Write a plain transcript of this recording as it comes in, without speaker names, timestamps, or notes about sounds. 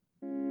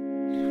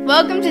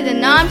Welcome to the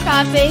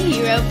Nonprofit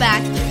Hero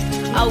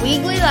Factory, a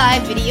weekly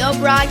live video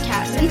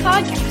broadcast and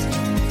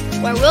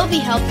podcast where we'll be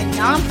helping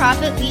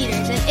nonprofit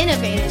leaders and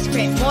innovators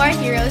create more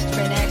heroes for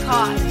their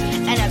cause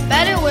and a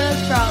better world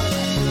for all of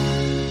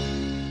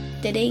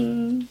us.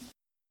 Da-ding.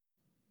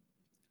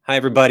 Hi,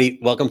 everybody.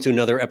 Welcome to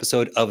another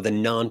episode of the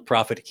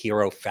Nonprofit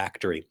Hero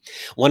Factory.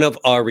 One of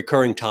our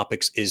recurring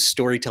topics is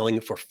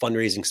storytelling for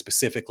fundraising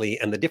specifically,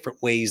 and the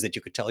different ways that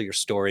you could tell your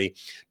story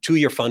to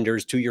your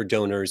funders, to your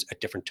donors at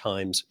different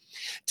times.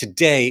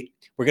 Today,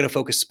 we're going to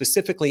focus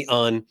specifically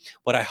on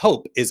what I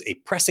hope is a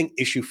pressing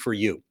issue for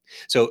you.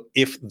 So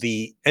if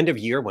the end of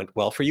year went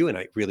well for you, and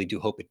I really do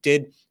hope it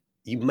did,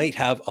 you might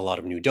have a lot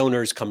of new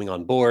donors coming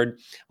on board,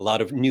 a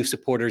lot of new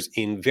supporters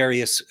in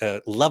various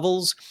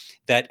levels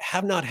that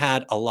have not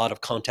had a lot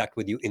of contact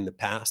with you in the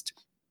past,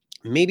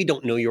 maybe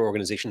don't know your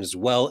organization as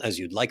well as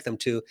you'd like them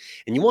to,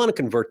 and you want to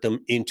convert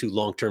them into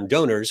long-term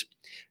donors.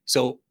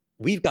 So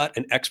we've got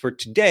an expert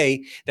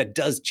today that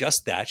does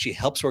just that. She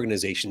helps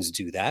organizations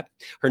do that.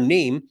 Her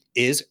name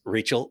is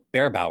Rachel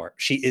Bearbower.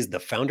 She is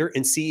the founder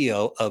and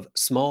CEO of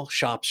Small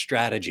Shop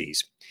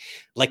Strategies.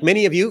 Like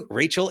many of you,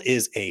 Rachel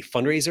is a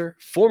fundraiser,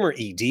 former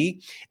ED,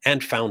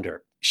 and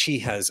founder. She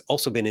has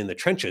also been in the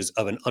trenches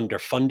of an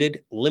underfunded,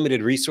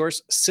 limited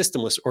resource,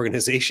 systemless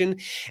organization,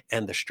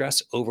 and the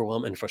stress,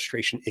 overwhelm, and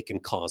frustration it can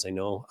cause. I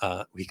know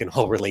we can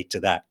all relate to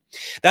that.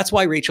 That's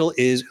why Rachel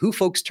is who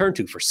folks turn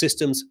to for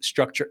systems,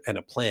 structure, and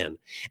a plan.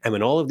 And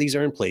when all of these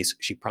are in place,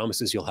 she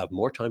promises you'll have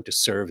more time to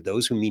serve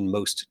those who mean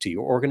most to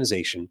your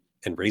organization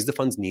and raise the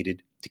funds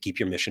needed to keep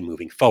your mission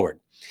moving forward.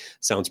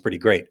 Sounds pretty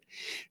great.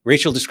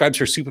 Rachel describes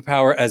her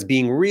superpower as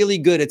being really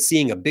good at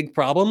seeing a big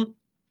problem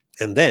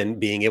and then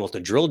being able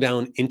to drill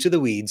down into the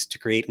weeds to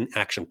create an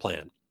action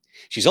plan.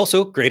 She's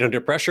also great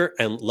under pressure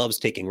and loves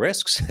taking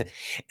risks.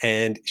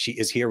 And she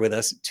is here with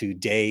us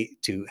today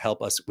to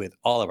help us with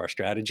all of our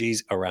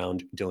strategies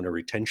around donor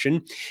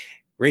retention.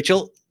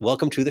 Rachel,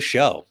 welcome to the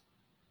show.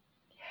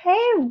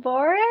 Hey,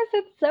 Boris,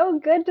 it's so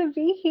good to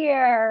be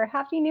here.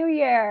 Happy New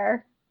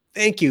Year.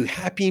 Thank you.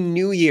 Happy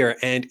New Year.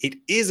 And it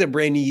is a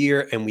brand new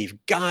year. And we've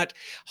got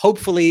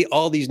hopefully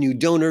all these new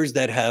donors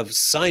that have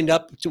signed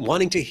up to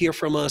wanting to hear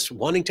from us,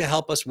 wanting to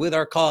help us with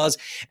our cause.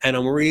 And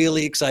I'm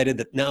really excited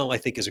that now I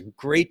think is a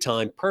great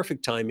time,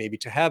 perfect time maybe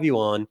to have you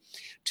on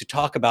to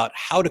talk about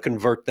how to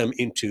convert them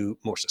into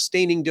more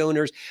sustaining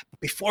donors.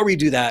 But before we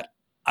do that,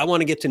 I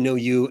want to get to know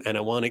you and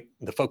I want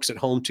the folks at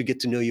home to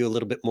get to know you a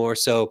little bit more.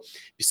 So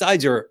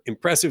besides your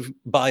impressive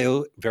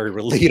bio, very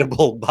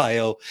relatable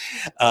bio,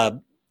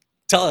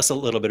 tell us a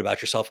little bit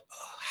about yourself.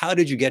 How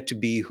did you get to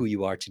be who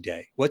you are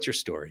today? What's your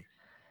story?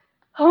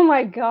 Oh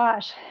my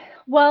gosh.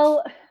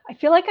 Well, I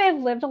feel like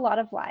I've lived a lot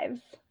of lives,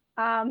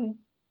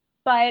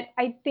 but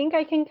I think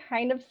I can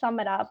kind of sum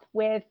it up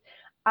with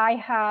I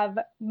have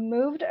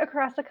moved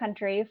across the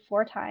country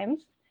 4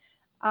 times,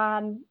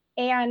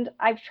 and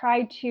I've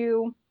tried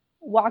to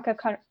walk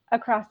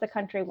across the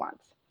country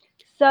once.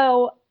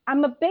 So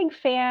I'm a big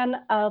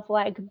fan of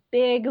like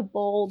big,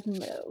 bold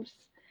moves,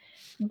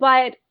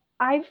 but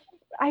I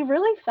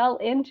really fell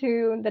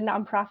into the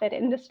nonprofit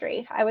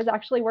industry. I was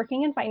actually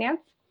working in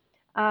finance.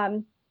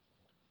 And,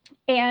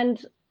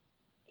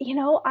 you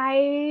know,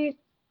 I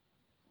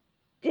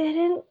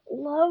didn't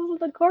love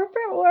the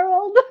corporate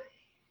world.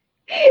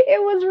 It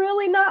was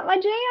really not my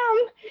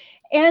jam.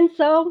 And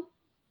so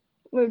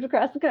moved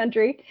across the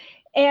country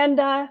and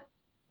was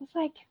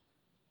like,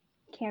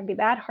 can't be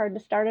that hard to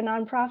start a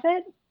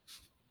nonprofit.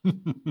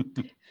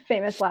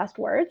 Famous last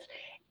words.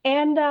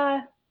 And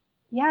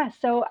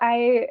so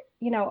I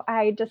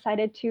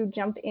decided to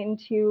jump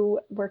into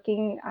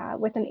working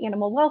with an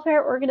animal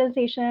welfare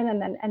organization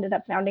and then ended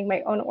up founding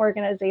my own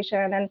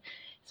organization and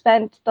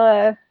spent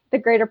the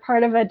greater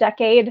part of a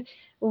decade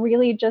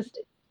really just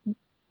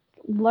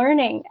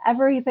learning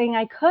everything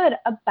I could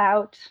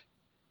about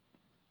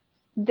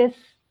this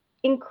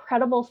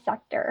incredible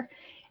sector.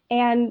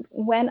 And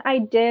when I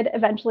did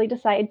eventually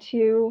decide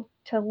to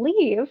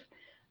leave,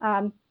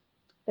 there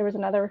was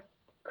another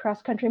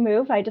cross-country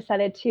move. I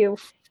decided to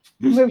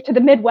move to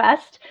the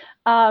Midwest,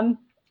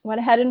 went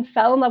ahead and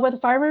fell in love with a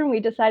farmer, and we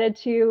decided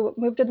to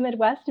move to the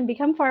Midwest and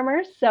become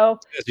farmers. So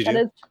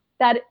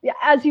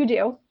as you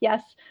do,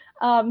 yes.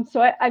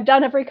 So I've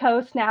done every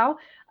coast now.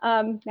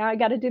 Now I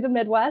got to do the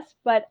Midwest.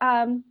 But,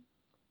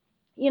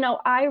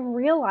 I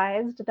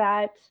realized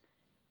that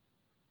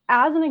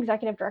as an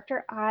executive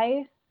director,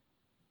 I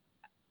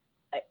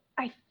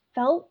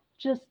felt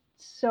just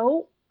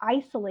so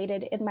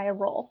isolated in my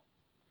role.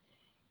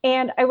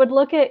 And I would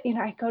look at,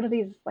 I go to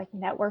these like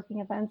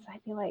networking events.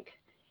 I'd be like,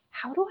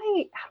 how do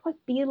I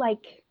be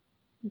like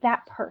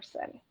that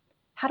person?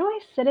 How do I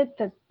sit at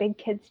the big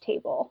kids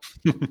table?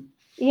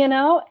 And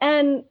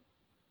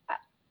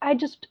I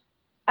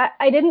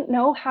didn't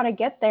know how to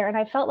get there. And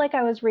I felt like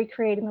I was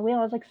recreating the wheel.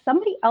 I was like,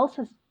 somebody else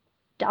has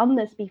done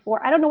this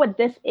before. I don't know what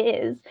this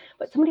is,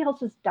 but somebody else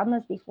has done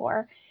this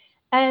before.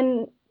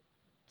 And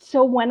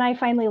so when I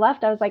finally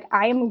left, I was like,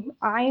 I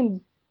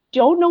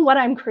don't know what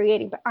I'm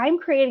creating, but I'm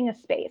creating a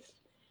space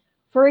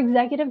for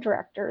executive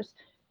directors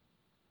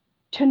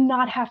to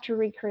not have to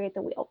recreate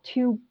the wheel,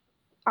 to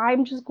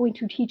I'm just going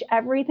to teach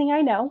everything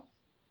I know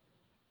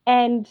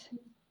and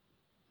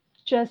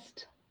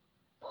just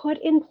put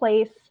in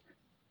place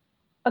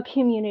a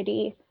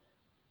community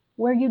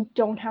where you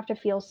don't have to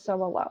feel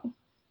so alone.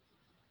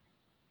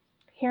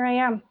 Here I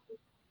am,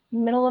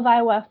 middle of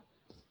Iowa,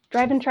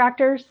 driving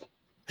tractors,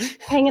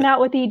 hanging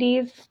out with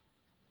EDs.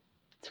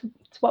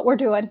 It's what we're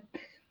doing.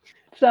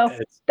 So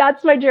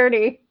that's my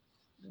journey.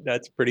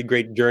 That's a pretty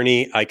great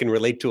journey. I can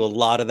relate to a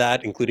lot of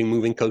that, including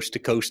moving coast to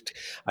coast.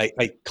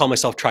 I call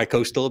myself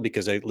tri-coastal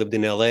because I lived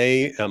in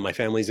LA. My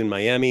family's in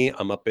Miami.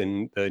 I'm up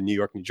in the New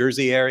York, New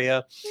Jersey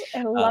area.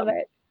 I love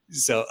it.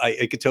 So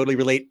I could totally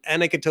relate.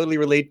 And I could totally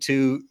relate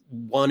to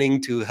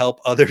wanting to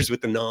help others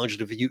with the knowledge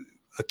that you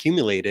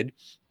accumulated.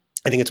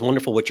 I think it's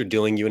wonderful what you're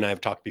doing. You and I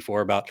have talked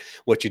before about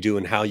what you do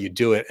and how you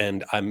do it.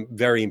 And I'm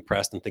very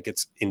impressed and think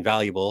it's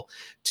invaluable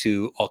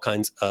to all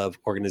kinds of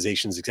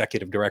organizations,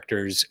 executive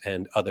directors,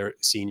 and other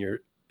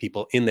senior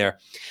people in there.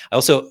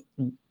 Also,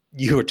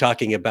 you were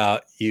talking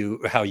about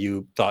how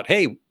you thought,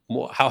 hey,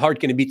 how hard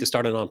can it be to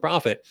start a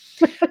nonprofit?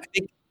 I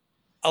think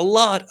a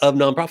lot of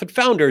nonprofit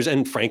founders,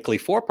 and frankly,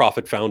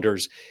 for-profit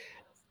founders,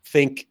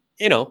 think,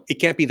 it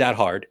can't be that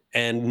hard.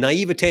 And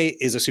naivete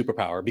is a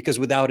superpower, because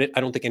without it,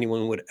 I don't think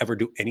anyone would ever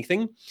do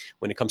anything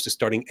when it comes to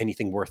starting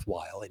anything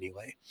worthwhile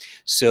anyway.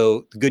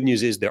 So the good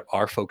news is there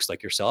are folks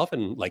like yourself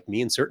and like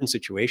me in certain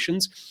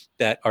situations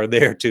that are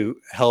there to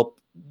help,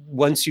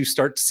 once you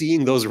start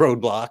seeing those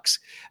roadblocks,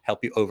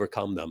 help you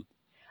overcome them.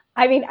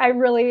 I mean,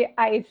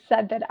 I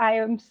said that I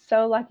am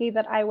so lucky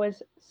that I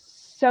was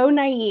so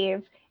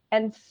naive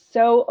and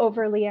so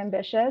overly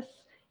ambitious,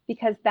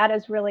 because that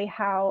is really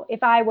how,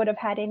 if I would have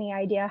had any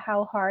idea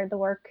how hard the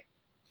work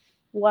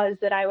was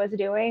that I was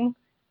doing,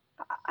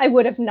 I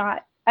would have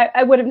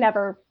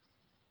never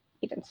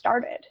even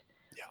started.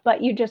 Yeah.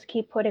 But you just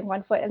keep putting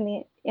one foot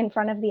in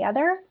front of the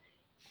other,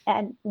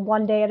 and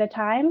one day at a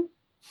time,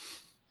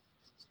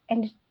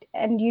 and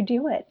you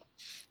do it.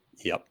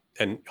 Yep.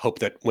 And hope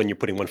that when you're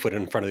putting one foot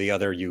in front of the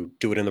other, you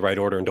do it in the right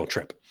order and don't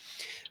trip.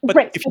 But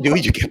right. If you do,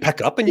 you get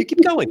back up and you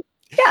keep going.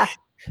 Yeah.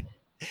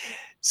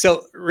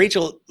 So,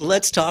 Rachel,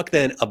 let's talk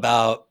then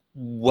about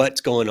what's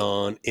going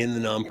on in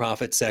the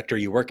nonprofit sector.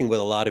 You're working with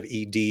a lot of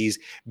EDs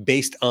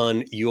based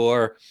on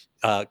your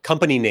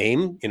company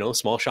name,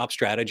 Small Shop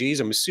Strategies.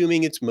 I'm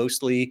assuming it's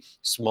mostly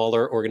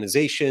smaller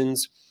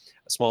organizations,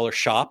 smaller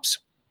shops.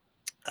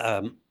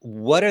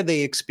 What are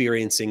they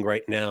experiencing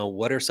right now?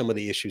 What are some of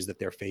the issues that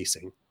they're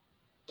facing?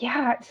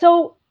 Yeah.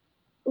 So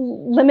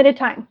limited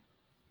time.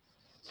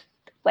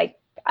 Like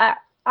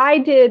I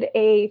did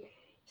a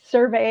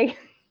survey.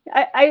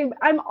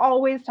 I'm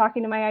always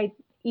talking to my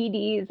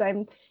EDs.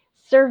 I'm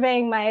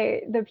surveying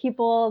the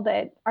people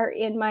that are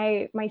in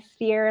my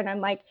sphere, and I'm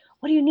like,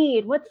 what do you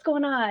need? What's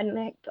going on? And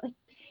like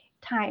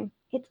time.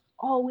 It's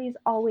always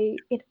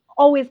it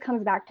always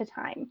comes back to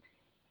time.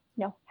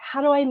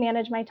 How do I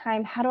manage my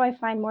time? How do I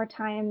find more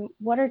time?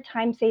 What are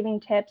time saving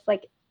tips?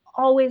 Like,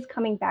 always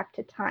coming back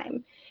to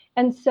time.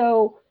 And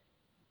so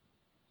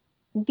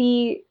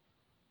when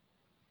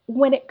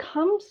it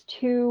comes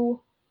to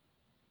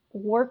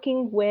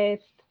working with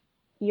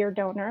your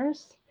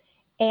donors,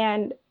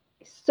 and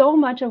so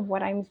much of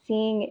what I'm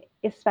seeing,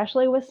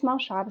 especially with small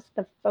shops,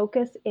 the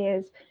focus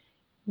is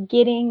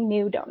getting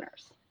new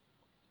donors.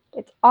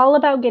 It's all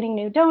about getting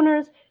new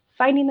donors,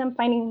 finding them,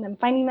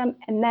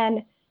 and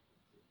then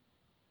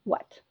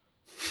what?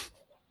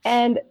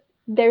 And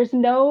there's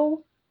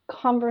no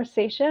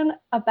conversation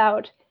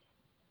about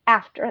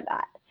after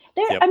that.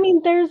 Yep. I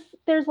mean,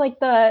 there's like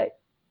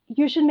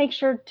you should make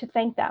sure to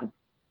thank them.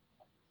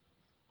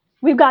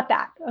 We've got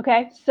that.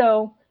 Okay.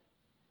 So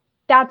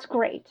that's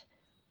great.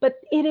 But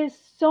it is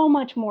so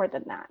much more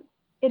than that.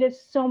 It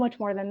is so much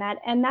more than that.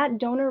 And that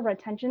donor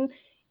retention,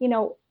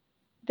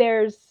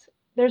 there's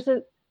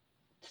a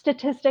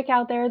statistic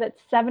out there that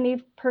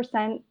 70%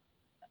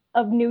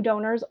 of new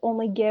donors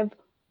only give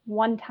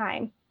one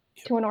time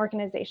to an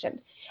organization.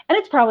 And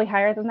it's probably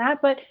higher than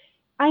that. But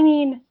I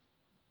mean,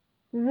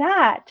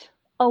 that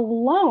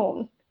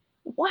alone,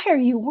 why are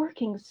you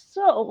working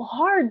so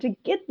hard to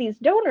get these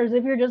donors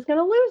if you're just going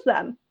to lose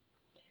them?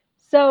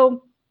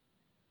 So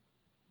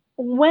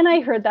when I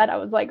heard that, I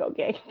was like,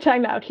 okay,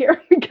 time out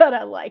here. We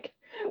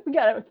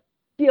gotta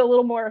be a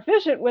little more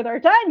efficient with our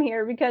time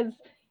here, because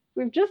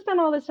we've just spent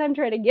all this time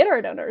trying to get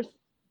our donors,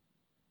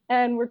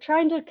 and we're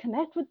trying to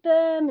connect with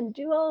them and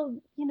do all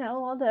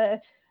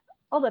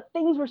the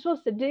things we're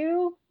supposed to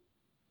do.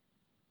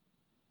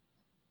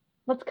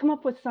 Let's come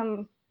up with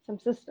some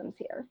systems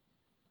here.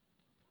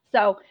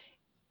 So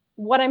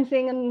what I'm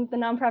seeing in the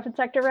nonprofit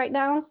sector right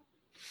now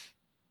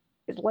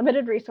is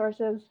limited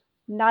resources,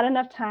 not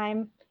enough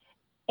time,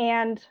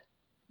 and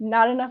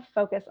not enough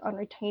focus on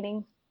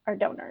retaining our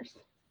donors.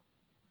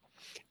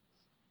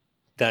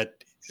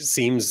 That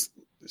seems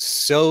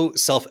so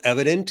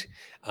self-evident.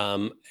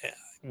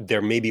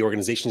 There may be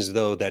organizations,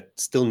 though, that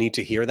still need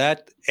to hear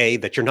that. A,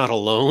 that you're not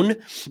alone,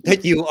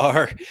 that you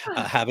are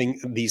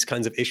having these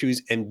kinds of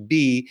issues, and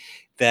B,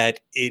 that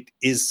it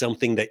is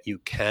something that you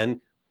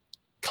can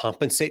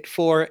compensate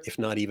for, if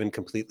not even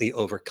completely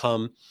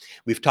overcome.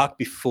 We've talked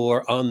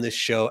before on this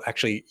show.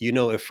 Actually,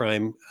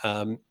 Ephraim,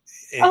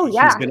 Oh,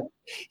 yeah.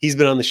 he's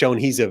been on the show,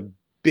 and he's a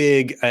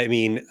big, I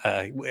mean,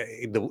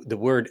 the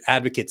word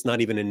advocate's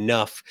not even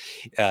enough.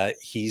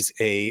 He's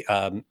a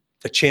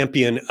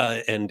champion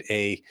and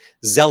a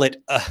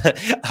zealot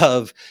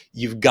of,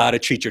 you've got to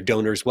treat your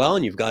donors well,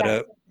 and you've got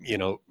to,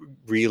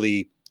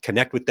 really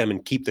connect with them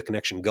and keep the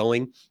connection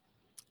going,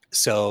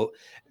 so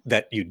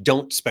that you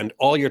don't spend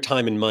all your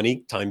time and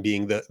money, time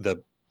being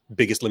the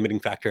biggest limiting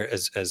factor,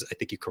 as I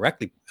think you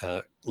correctly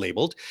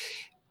labeled.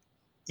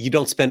 You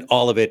don't spend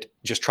all of it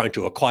just trying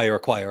to acquire,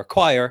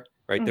 right?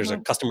 Mm-hmm. There's a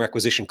customer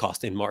acquisition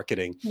cost in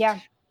marketing. Yeah.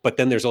 But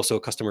then there's also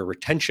customer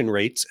retention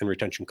rates and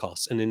retention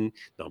costs. And in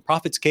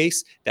nonprofits'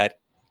 case, that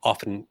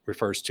often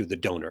refers to the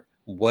donor.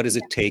 What does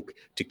it take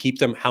to keep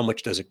them? How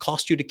much does it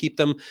cost you to keep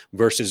them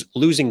versus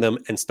losing them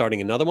and starting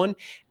another one?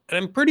 And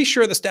I'm pretty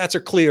sure the stats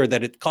are clear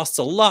that it costs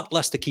a lot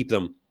less to keep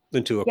them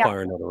than to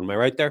acquire another one. Am I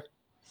right there?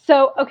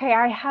 So, okay,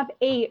 I have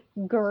a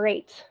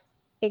great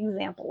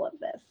example of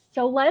this.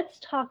 So let's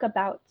talk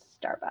about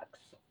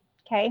Starbucks,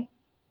 okay?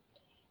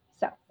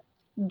 So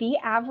the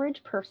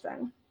average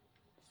person,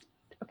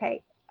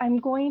 okay, I'm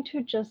going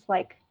to just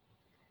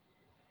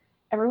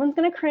everyone's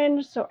going to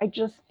cringe, so I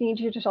just need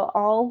you to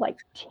all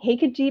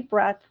take a deep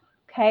breath,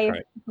 okay? All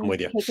right, I'm with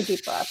you. Take a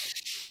deep breath.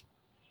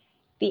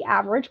 The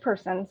average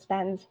person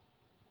spends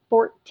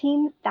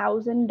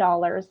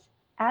 $14,000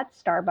 at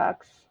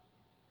Starbucks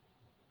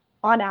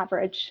on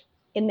average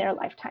in their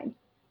lifetime.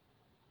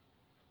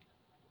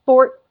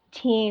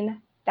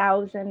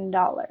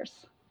 $14,000.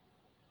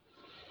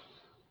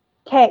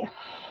 Okay,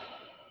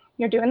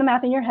 you're doing the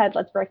math in your head.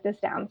 Let's break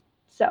this down.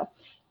 So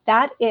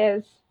that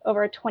is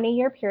over a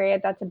 20-year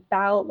period. That's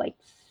about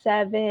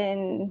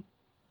seven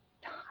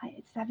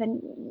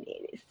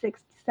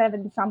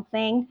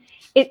something.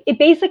 It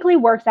basically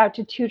works out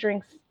to 2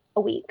 drinks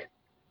a week.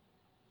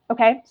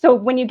 Okay, so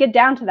when you get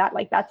down to that,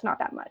 that's not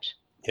that much.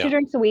 Yeah. 2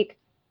 drinks a week,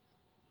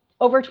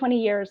 over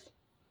 20 years,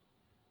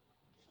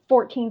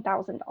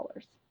 $14,000.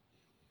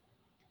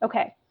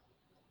 Okay,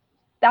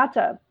 that's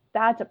a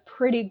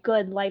pretty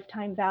good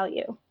lifetime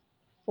value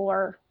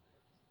for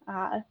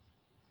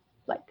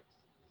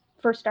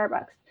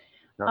Starbucks.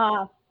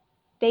 Yeah.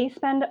 They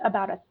spend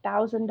about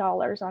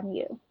 $1,000 on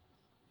you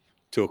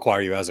to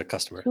acquire you as a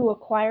customer.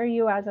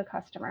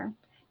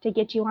 To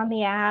get you on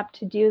the app,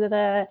 to do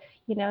the,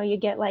 you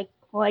get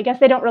I guess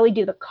they don't really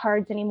do the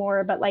cards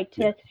anymore, but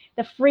the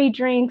free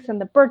drinks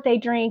and the birthday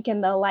drink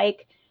and the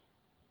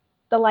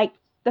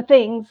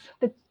things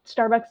that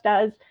Starbucks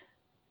does.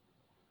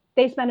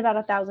 They spend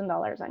about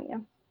 $1,000 on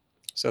you.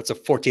 So that's a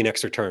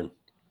 14x return.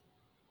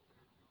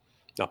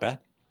 Not bad.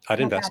 I'd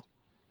invest. Bad.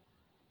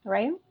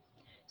 Right?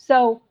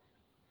 So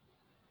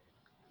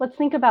let's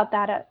think about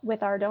that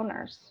with our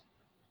donors.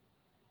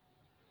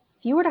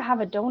 If you were to have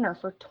a donor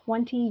for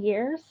 20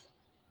 years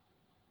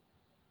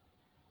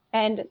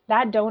and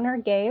that donor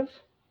gave,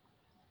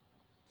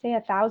 say,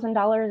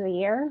 $1,000 a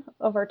year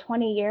over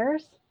 20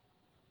 years,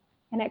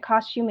 and it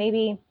cost you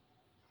maybe,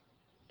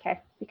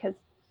 because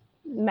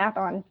math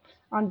on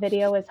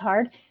video is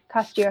hard,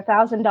 cost you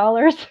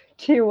 $1,000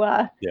 to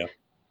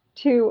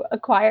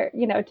acquire,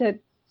 to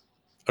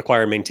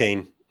acquire,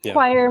 maintain. Yeah.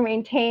 Acquire,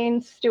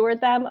 maintain, steward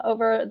them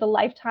over the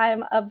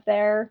lifetime of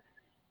their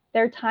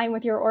time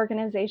with your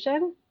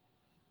organization.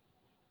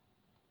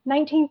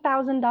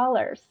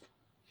 $19,000. It's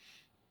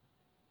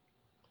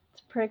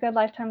pretty good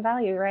lifetime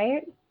value,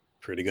 right?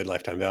 Pretty good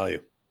lifetime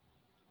value.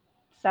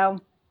 So,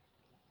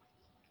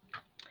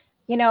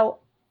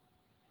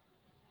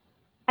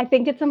 I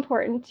think it's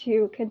important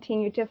to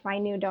continue to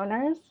find new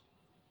donors.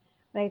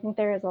 But I think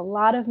there is a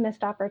lot of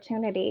missed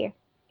opportunity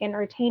in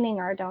retaining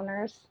our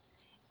donors.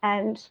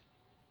 And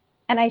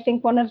I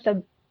think one of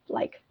the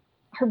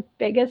our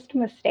biggest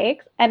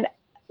mistakes, and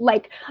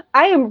I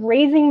am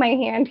raising my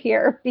hand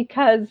here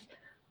because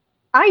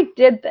I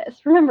did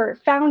this. Remember,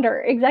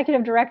 founder,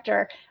 executive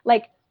director,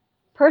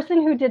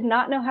 person who did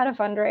not know how to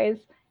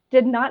fundraise,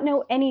 did not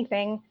know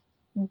anything,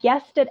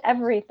 guessed at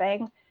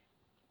everything.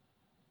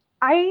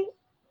 I'm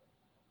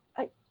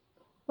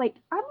a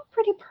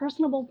pretty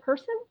personable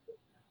person,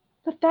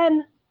 but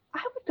then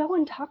I would go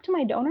and talk to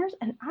my donors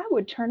and I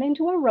would turn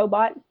into a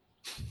robot,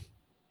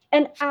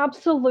 an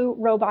absolute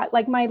robot.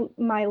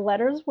 My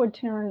letters would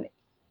turn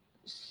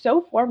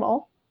so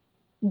formal,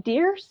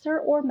 dear sir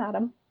or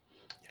madam,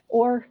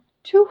 or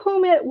to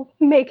whom it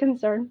may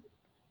concern.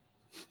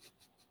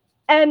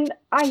 And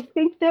I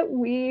think that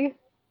we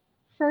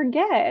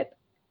forget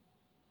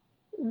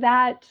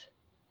that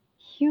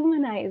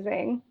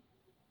humanizing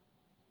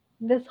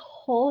this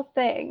whole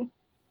thing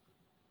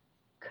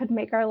could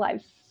make our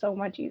lives so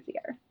much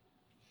easier.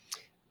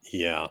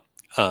 Yeah.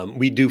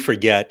 We do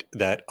forget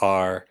that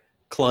our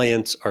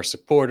clients, our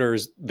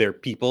supporters, they're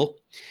people,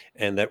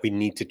 and that we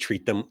need to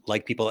treat them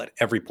like people at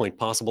every point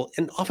possible.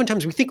 And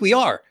oftentimes we think we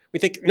are. We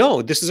think,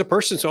 no, this is a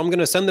person, so I'm going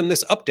to send them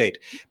this update.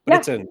 But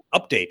it's an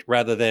update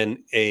rather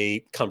than a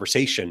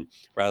conversation,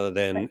 rather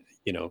than,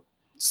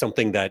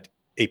 something that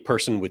a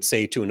person would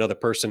say to another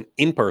person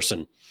in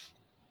person.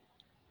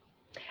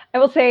 I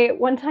will say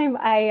one time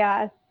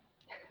I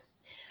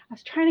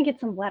was trying to get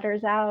some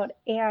letters out,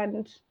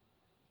 and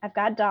I've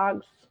got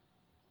dogs,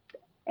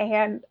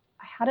 and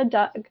I had a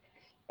dog,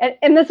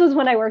 and this was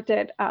when I worked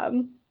at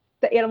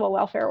the animal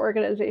welfare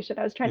organization.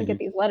 I was trying to Mhm. get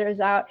these letters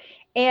out,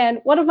 and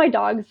one of my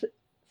dogs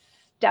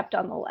stepped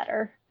on the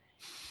letter,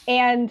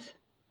 and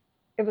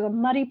it was a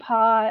muddy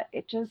paw.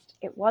 It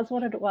was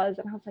what it was,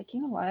 and I was like,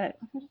 you know what?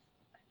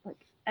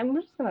 I'm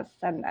just gonna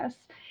send this.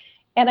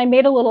 And I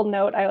made a little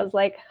note. I was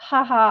like,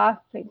 haha,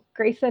 like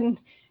Grayson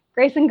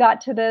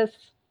got to this.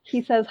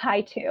 He says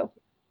hi too.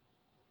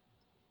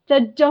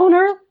 The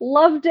donor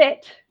loved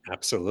it.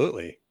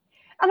 Absolutely.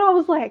 And I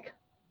was like,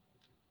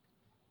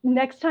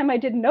 next time I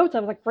did notes, I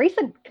was like,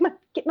 Grayson, come on,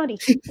 get muddy.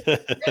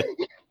 And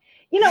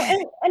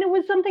it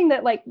was something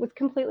that like was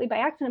completely by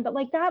accident, but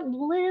like that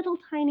little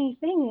tiny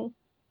thing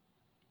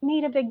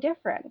made a big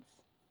difference.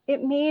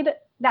 It made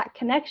that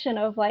connection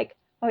of like,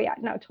 oh yeah,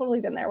 no,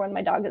 totally been there when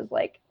my dog is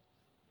like,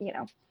 you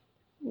know,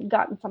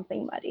 gotten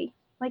something muddy.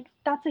 Like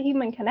that's a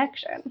human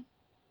connection.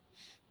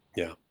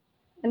 Yeah.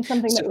 And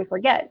something So, that we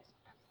forget.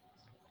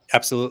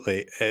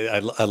 absolutely. I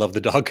love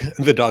the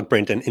dog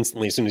print. And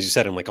instantly, as soon as you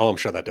said it, I'm like, oh, I'm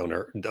sure that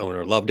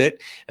donor loved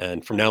it.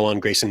 And from now on,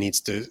 Grayson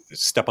needs to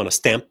step on a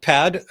stamp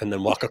pad and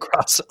then walk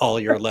across all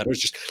your letters,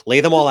 just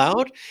lay them all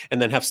out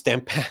and then have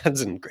stamp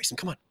pads. And Grayson,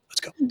 come on,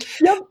 let's go.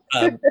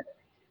 Yep.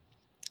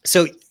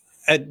 So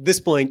at this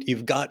point,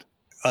 you've got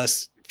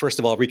us, first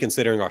of all,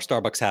 reconsidering our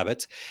Starbucks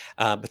habits.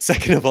 But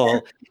second of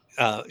all,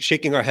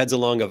 shaking our heads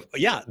along of,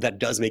 yeah, that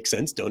does make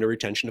sense. Donor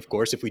retention, of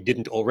course, if we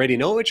didn't already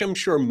know, which I'm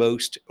sure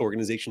most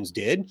organizations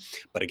did.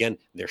 But again,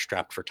 they're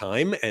strapped for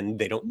time and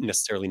they don't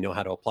necessarily know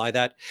how to apply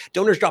that.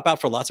 Donors drop out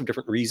for lots of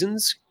different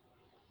reasons,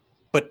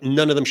 but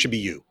none of them should be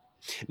you.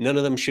 None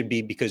of them should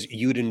be because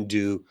you didn't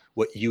do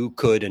what you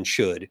could and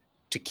should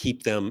to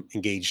keep them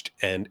engaged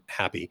and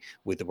happy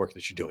with the work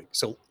that you're doing.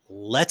 So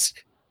let's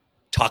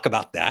talk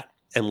about that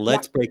and Yeah.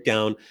 let's break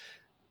down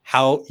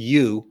how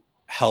you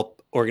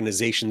help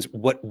organizations,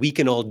 what we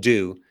can all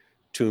do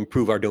to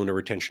improve our donor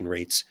retention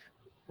rates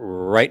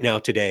right now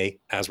today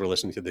as we're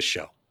listening to this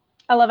show.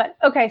 I love it.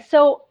 Okay,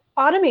 so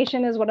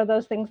automation is one of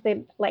those things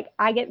that like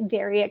I get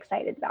very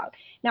excited about.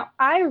 Now,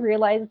 I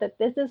realize that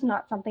this is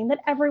not something that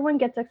everyone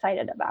gets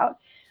excited about,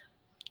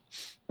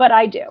 but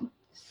I do.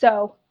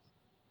 So,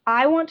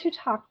 I want to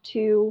talk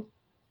to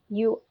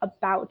you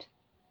about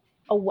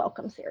a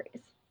welcome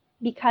series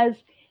because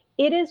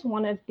it is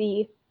one of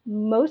the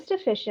most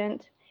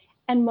efficient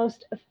and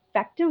most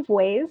effective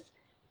ways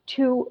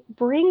to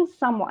bring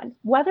someone,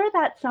 whether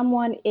that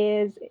someone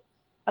is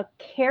a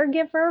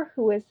caregiver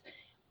who is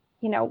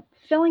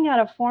filling out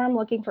a form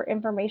looking for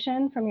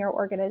information from your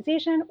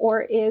organization,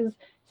 or is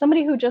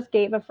somebody who just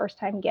gave a first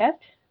time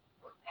gift,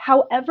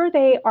 however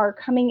they are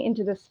coming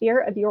into the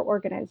sphere of your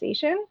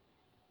organization,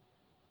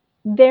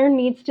 there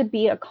needs to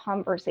be a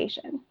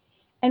conversation.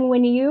 And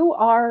when you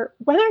are,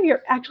 whether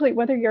you're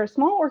a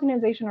small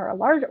organization or a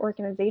large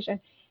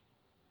organization,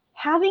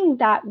 having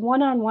that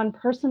one-on-one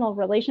personal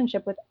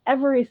relationship with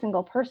every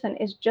single person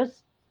is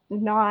just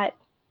not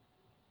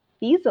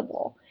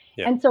feasible.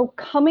 Yeah. And so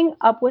coming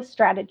up with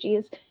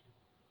strategies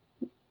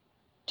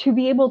to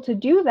be able to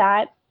do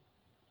that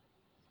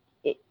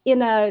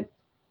in a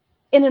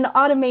in an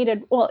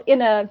automated, well,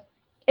 in a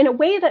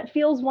way that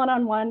feels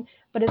one-on-one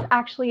but is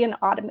actually an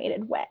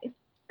automated way.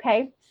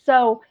 Okay,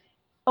 so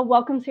a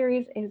welcome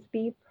series is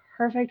the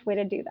perfect way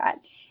to do that.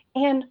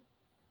 And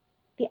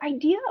the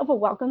idea of a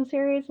welcome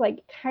series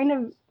like kind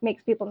of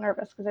makes people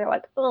nervous because they're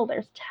like, oh,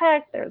 there's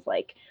tech, there's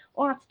like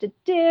lots to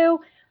do.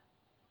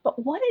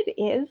 But what it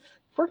is,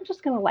 if we're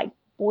just going to like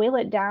boil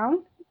it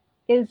down,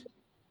 is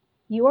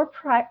you're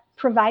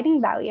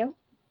providing value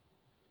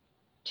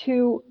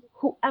to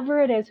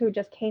whoever it is who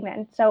just came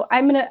in. So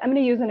I'm gonna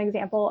use an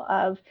example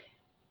of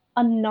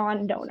a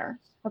non-donor.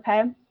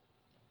 Okay,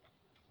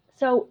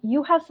 so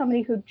you have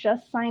somebody who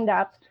just signed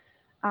up,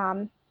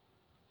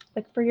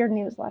 like for your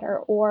newsletter,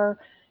 or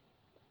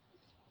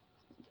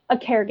a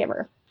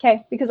caregiver.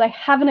 Okay, because I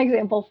have an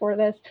example for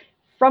this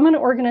from an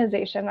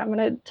organization. I'm going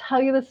to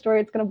tell you the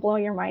story. It's going to blow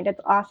your mind.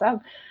 It's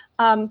awesome.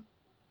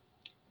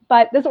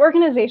 But this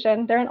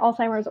organization, they're an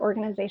Alzheimer's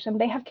organization.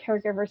 They have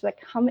caregivers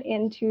that come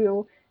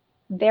into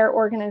their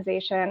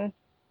organization,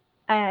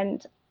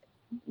 and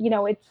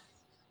it's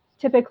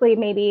typically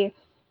maybe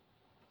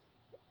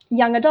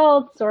young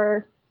adults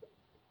or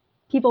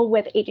people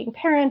with aging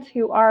parents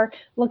who are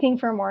looking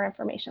for more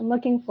information,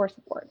 looking for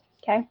support.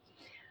 Okay,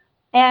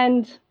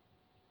 and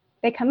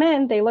they come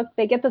in, they look,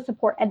 they get the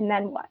support, and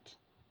then what?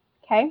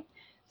 Okay,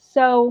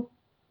 so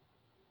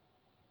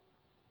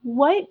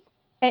what?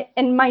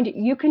 And mind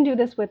you can do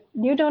this with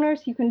new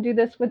donors, you can do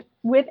this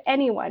with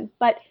anyone,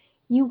 but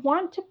you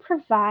want to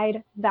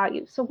provide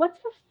value. So what's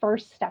the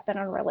first step in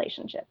a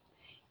relationship?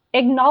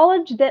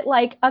 Acknowledge that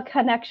like a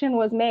connection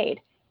was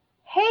made.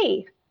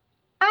 Hey,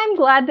 I'm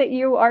glad that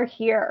you are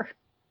here.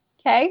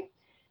 Okay,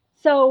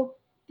 so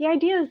the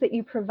idea is that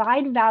you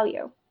provide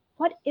value.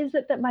 What is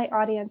it that my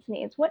audience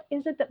needs? What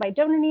is it that my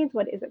donor needs?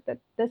 What is it that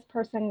this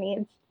person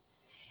needs?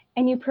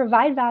 And you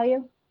provide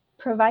value,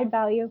 provide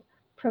value,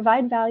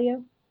 provide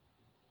value,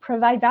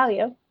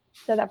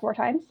 said that 4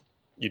 times.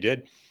 You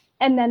did.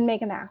 And then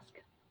make an ask.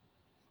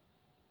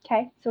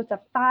 Okay, so it's a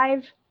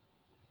five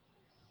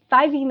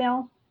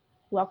email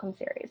welcome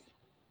series.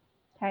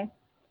 Okay,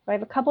 so I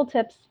have a couple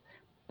tips,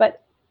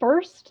 but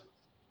first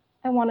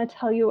I want to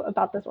tell you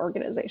about this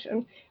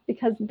organization,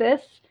 because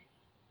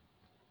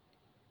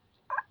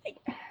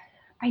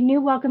I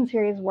knew welcome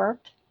series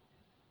worked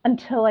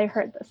until I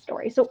heard this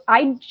story. So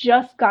I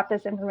just got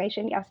this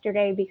information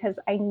yesterday because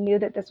I knew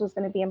that this was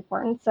going to be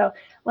important. So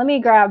let me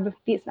grab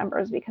these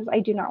numbers because I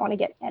do not want to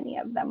get any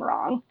of them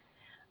wrong.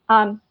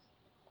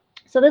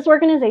 So this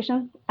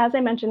organization, as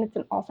I mentioned, it's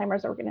an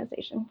Alzheimer's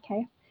organization,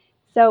 okay?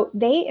 So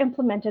they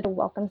implemented a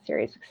welcome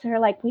series because they're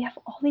like, we have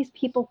all these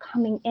people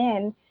coming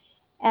in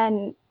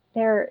and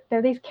they're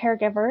these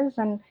caregivers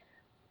and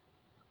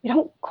we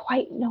don't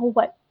quite know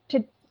what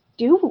to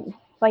do,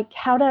 like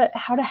how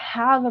to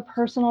have a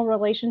personal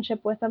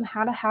relationship with them,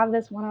 how to have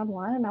this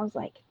one-on-one. And I was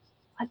like,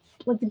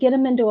 let's get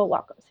them into a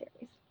welcome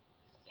series,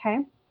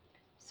 okay?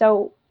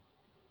 So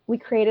we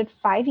created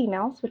 5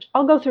 emails, which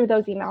I'll go through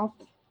those emails,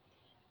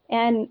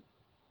 and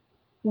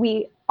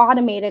we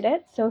automated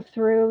it. So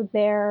through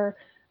their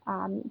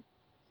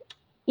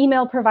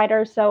email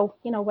providers, so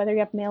whether you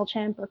have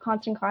MailChimp or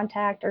Constant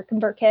Contact or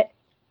ConvertKit,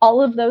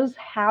 all of those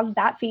have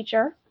that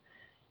feature.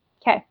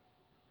 Okay,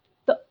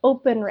 the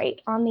open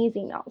rate on these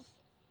emails,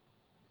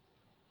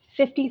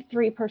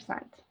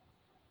 53%.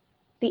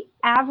 The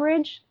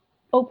average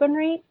open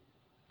rate,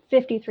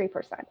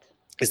 53%.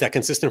 Is that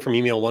consistent from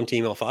email 1 to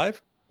email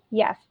 5?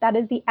 Yes, that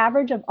is the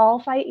average of all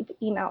 5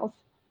 emails.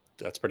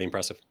 That's pretty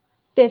impressive.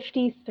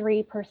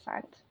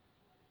 53%.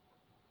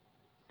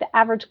 The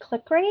average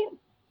click rate,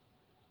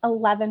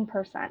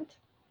 11%.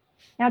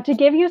 Now, to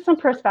give you some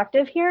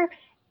perspective here,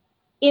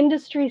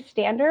 industry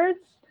standards,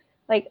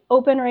 like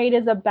open rate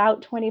is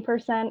about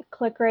 20%,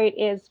 click rate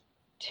is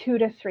 2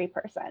 to 3%.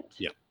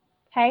 Yeah.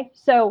 Okay,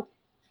 so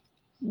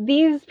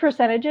these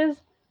percentages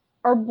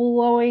are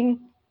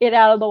blowing it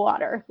out of the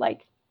water,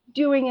 like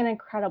doing an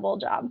incredible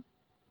job.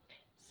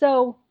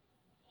 So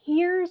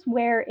here's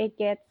where it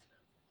gets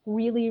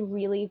really,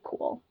 really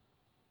cool.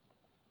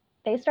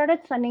 They started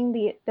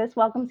sending this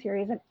welcome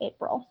series in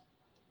April.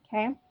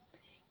 Okay,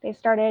 they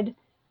started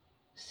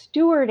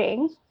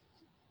stewarding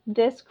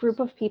this group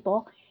of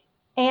people,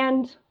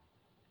 and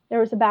there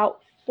was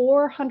about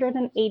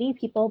 480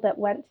 people that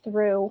went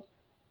through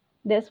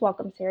this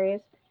welcome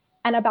series,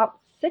 and about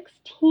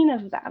 16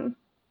 of them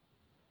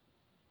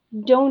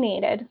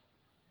donated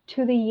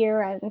to the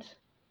year-end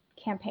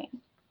campaign,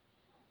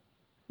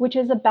 which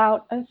is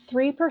about a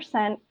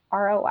 3%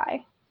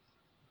 ROI.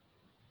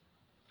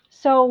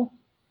 So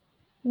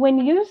when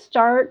you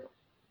start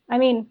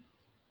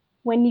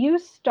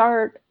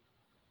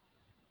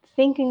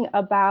thinking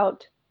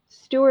about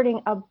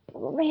stewarding a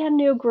brand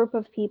new group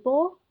of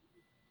people,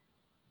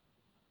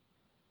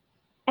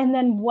 and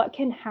then what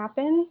can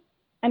happen,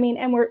 and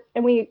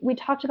we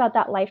talked about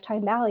that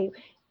lifetime value.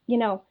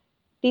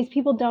 These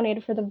people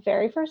donated for the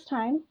very first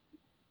time.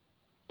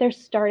 They're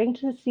starting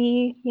to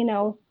see,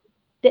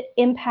 the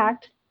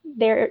impact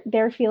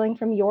they're feeling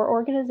from your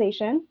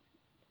organization,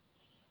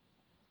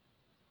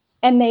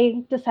 and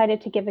they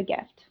decided to give a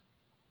gift.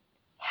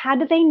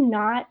 Had they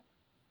not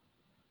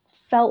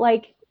felt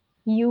like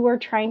you were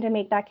trying to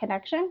make that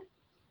connection,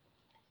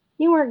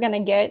 you weren't going to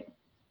get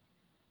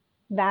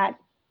that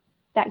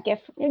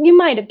gift. You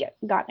might have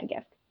gotten a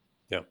gift.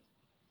 Yeah.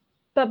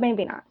 But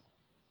maybe not.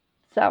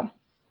 So,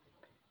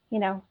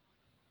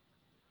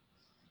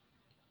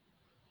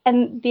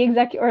 and the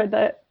executive or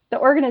the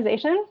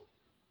organization,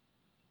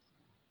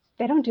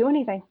 they don't do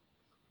anything.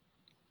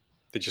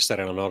 They just set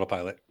it on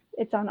autopilot.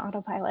 It's on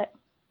autopilot.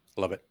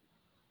 Love it.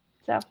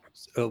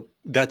 So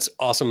that's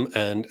awesome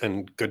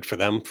and good for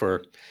them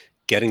for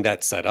getting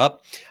that set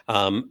up.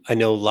 I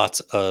know lots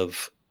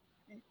of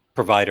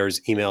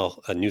providers,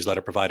 email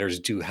newsletter providers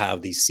do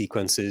have these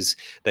sequences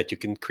that you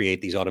can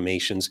create, these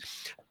automations.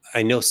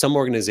 I know some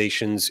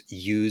organizations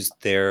use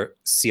their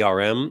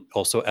CRM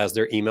also as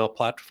their email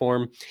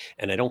platform,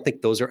 and I don't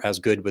think those are as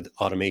good with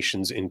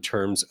automations in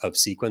terms of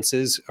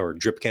sequences or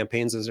drip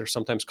campaigns, as they're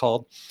sometimes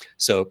called.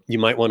 So you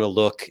might want to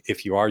look,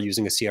 if you are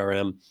using a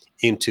CRM,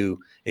 into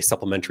a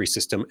supplementary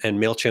system. And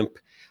MailChimp,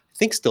 I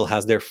think, still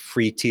has their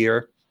free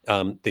tier.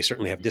 They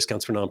certainly have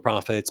discounts for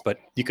nonprofits, but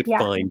you could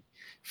find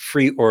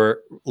free or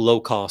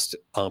low-cost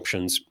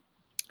options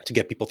to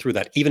get people through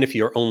that, even if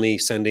you're only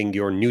sending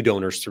your new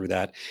donors through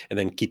that and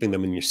then keeping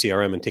them in your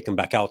CRM and take them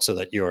back out so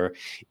that your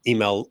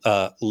email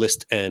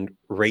list and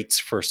rates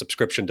for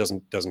subscription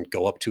doesn't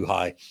go up too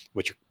high,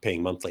 which you're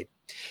paying monthly.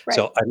 Right.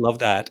 So I love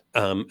that.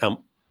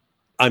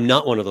 I'm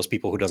not one of those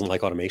people who doesn't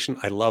like automation.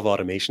 I love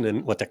automation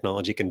and what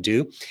technology can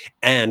do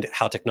and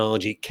how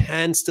technology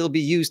can still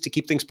be used to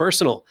keep things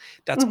personal.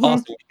 That's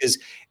awesome, because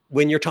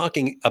when you're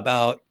talking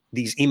about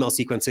these email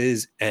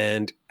sequences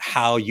and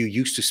how you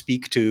used to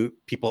speak to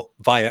people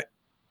via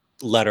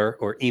letter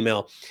or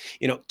email,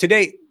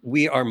 today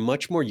we are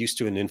much more used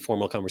to an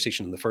informal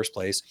conversation in the first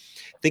place.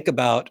 Think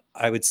about,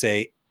 I would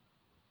say,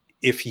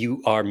 if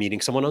you are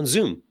meeting someone on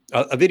Zoom,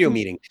 a video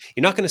meeting,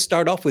 you're not going to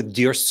start off with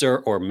dear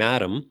sir or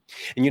madam,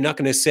 and you're not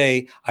going to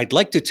say, I'd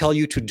like to tell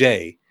you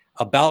today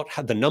about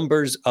how the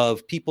numbers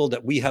of people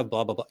that we have,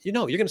 blah, blah, blah. You're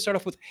going to start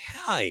off with,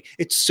 hi,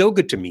 it's so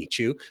good to meet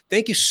you.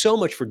 Thank you so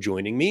much for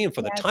joining me and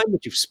for the Yes. time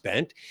that you've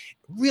spent.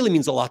 It really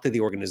means a lot to the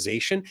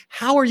organization.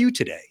 How are you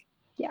today?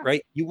 Yeah.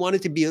 Right? You want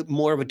it to be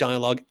more of a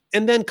dialogue,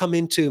 and then come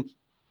into,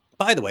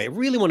 by the way, I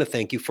really want to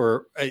thank you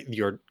for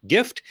your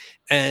gift,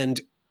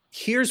 and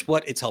here's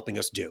what it's helping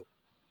us do.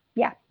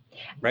 Yeah.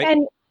 Right.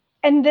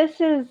 And this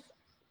is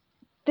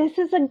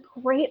a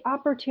great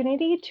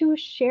opportunity to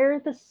share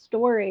the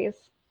stories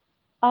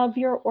of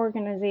your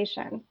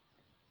organization.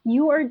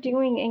 You are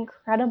doing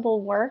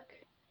incredible work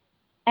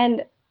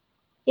and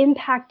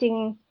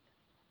impacting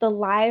the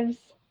lives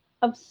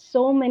of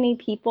so many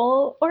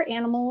people or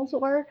animals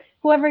or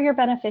whoever your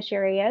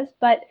beneficiary is,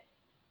 but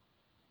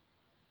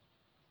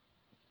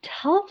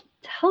tell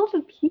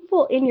the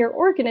people in your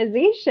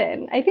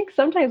organization. I think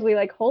sometimes we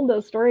like hold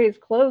those stories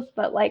close,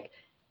 but like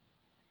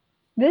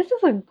this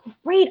is a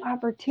great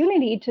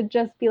opportunity to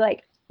just be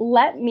like,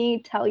 let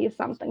me tell you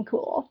something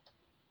cool.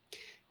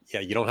 Yeah,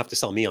 you don't have to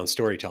sell me on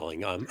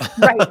storytelling. Right.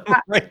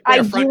 Right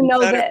I there, front do and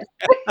know center.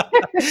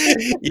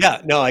 this.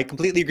 Yeah, no, I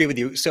completely agree with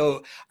you.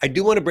 So I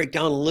do want to break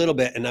down a little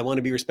bit, and I want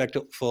to be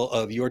respectful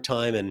of your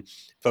time and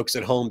folks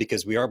at home,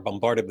 because we are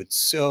bombarded with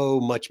so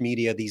much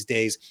media these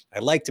days. I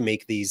like to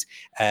make these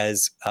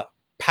as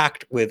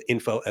packed with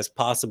info as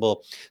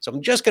possible. So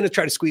I'm just going to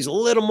try to squeeze a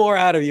little more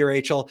out of you,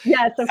 Rachel.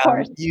 Yes, of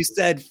course. You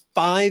said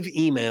 5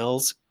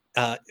 emails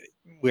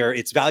where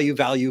it's value,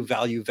 value,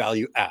 value,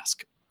 value,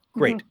 ask.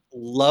 Great. Mm-hmm.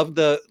 Love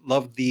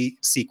the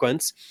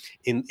sequence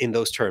in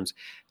those terms.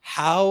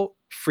 How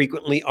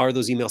frequently are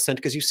those emails sent?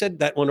 Because you said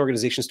that one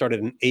organization started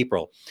in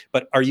April,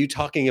 but are you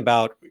talking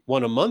about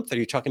one a month? Are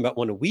you talking about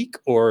one a week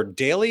or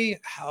daily?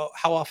 How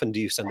often do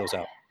you send those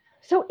out?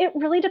 So it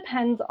really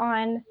depends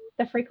on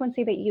the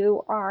frequency that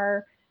you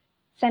are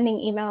sending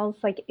emails.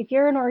 Like if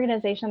you're an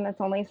organization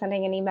that's only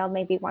sending an email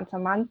maybe once a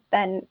month,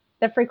 then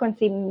the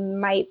frequency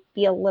might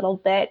be a little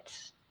bit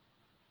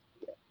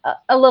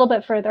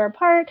further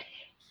apart.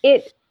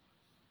 It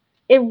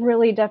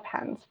really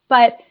depends.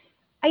 But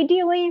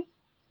ideally,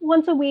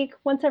 once a week,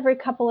 once every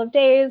couple of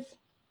days,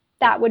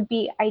 that would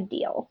be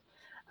ideal.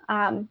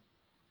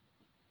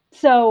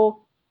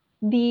 So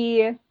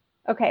let's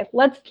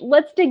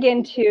dig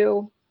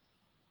into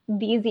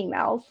these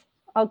emails.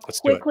 I'll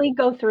Let's do it. quickly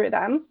go through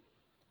them.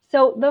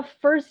 So the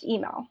first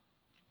email,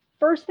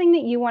 first thing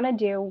that you want to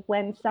do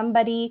when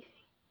somebody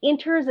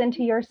enters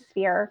into your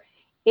sphere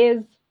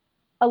is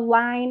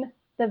align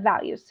the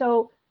values.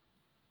 So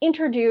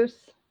introduce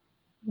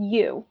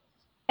you.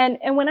 And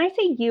when I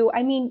say you,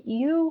 I mean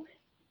you,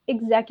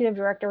 executive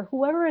director,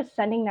 whoever is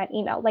sending that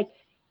email. Like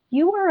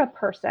you are a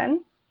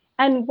person,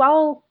 and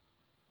while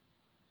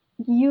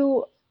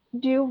you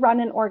do run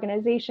an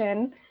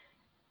organization,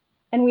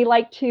 and we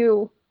like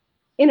to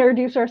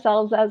introduce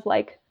ourselves as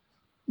like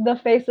the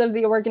face of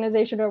the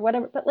organization or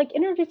whatever, but like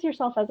introduce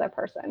yourself as a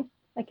person.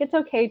 Like it's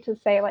okay to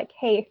say like,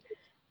 hey,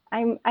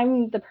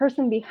 I'm the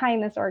person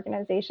behind this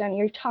organization.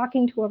 You're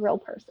talking to a real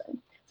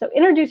person. So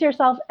introduce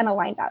yourself and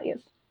align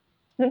values.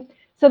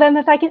 So then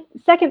the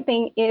second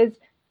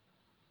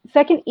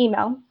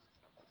email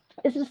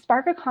is to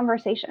spark a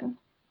conversation.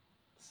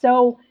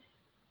 So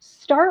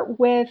start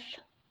with,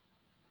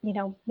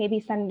 maybe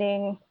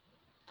sending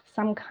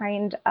some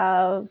kind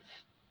of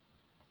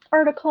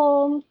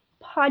article,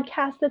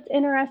 podcast that's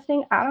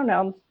interesting. I don't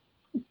know.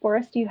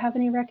 Boris, do you have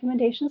any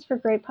recommendations for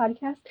great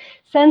podcasts?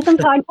 Send some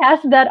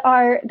podcasts that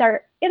are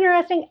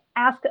interesting.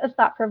 Ask a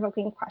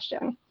thought-provoking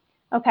question.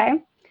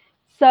 Okay.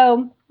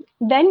 So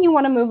then you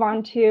want to move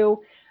on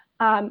to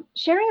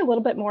sharing a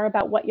little bit more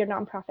about what your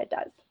nonprofit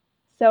does.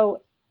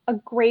 So a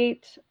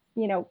great,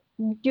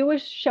 do a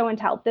show and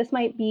tell. This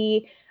might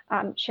be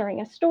sharing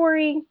a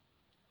story.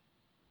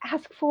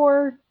 Ask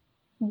for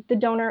the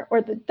donor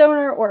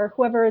or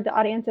whoever the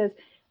audience is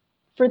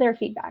for their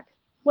feedback.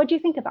 What do you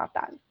think about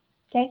that?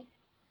 Okay.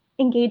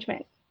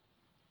 Engagement.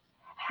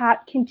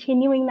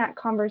 Continuing that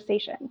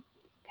conversation.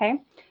 Okay.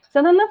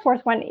 So then the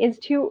fourth one is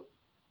to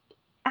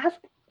ask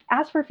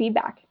for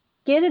feedback.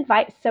 Get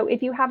advice. So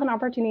if you have an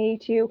opportunity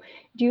to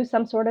do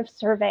some sort of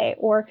survey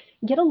or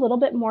get a little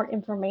bit more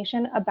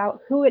information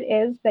about who it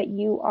is that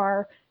you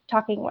are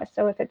talking with.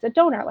 So if it's a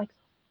donor, like,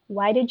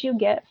 why did you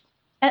give?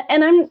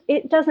 And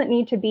it doesn't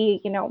need to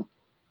be,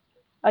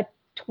 a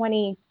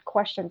 20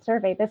 question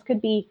survey. This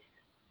could be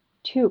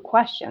 2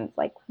 questions,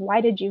 like,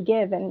 why did you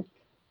give and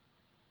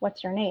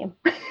what's your name?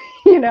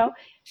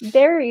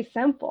 Very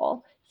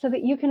simple, so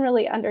that you can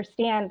really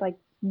understand like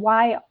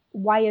why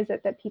is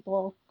it that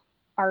people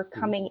are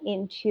coming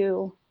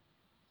into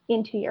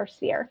your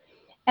sphere.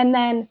 And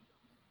then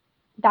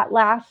that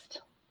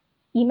last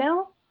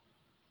email,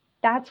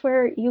 that's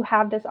where you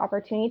have this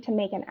opportunity to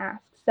make an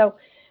ask. So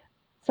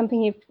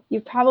something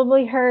you've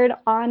probably heard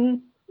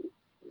on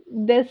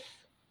this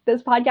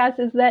podcast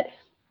is that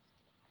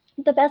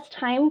the best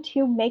time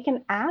to make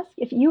an ask,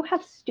 if you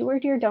have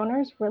stewarded your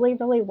donors really,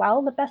 really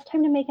well, the best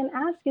time to make an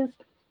ask is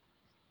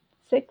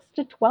 6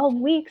 to 12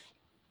 weeks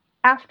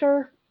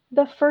after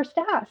the first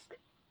ask.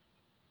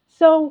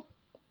 So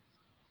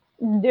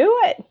do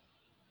it.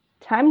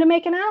 Time to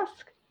make an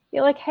ask.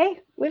 You're like,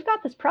 hey, we've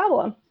got this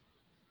problem.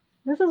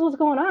 This is what's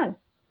going on.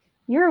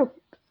 You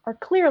are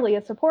clearly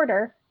a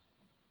supporter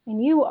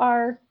and you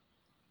are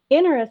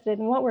interested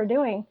in what we're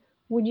doing.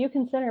 Would you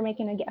consider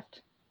making a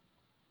gift?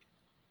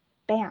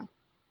 Bam.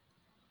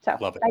 So,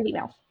 Love it. 5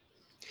 emails.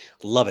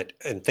 Love it.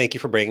 And thank you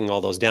for breaking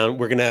all those down.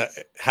 We're going to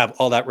have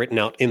all that written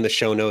out in the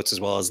show notes, as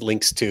well as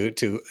links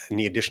to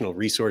any additional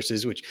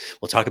resources, which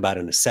we'll talk about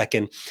in a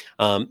second.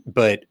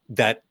 But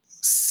that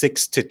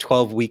 6 to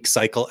 12 week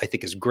cycle, I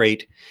think, is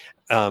great.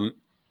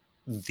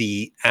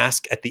 The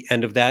ask at the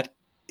end of that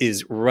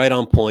is right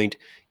on point.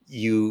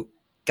 You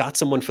got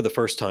someone for the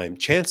first time.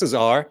 Chances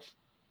are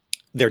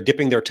they're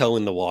dipping their toe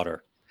in the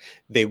water.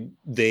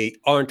 They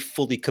aren't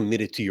fully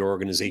committed to your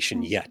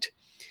organization yet.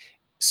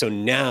 So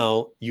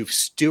now you've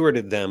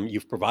stewarded them,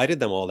 you've provided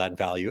them all that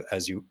value,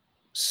 as you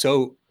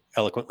so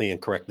eloquently and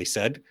correctly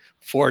said,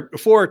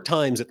 four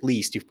times at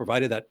least, you've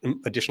provided that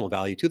additional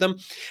value to them.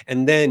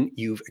 And then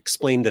you've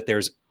explained that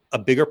there's a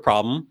bigger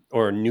problem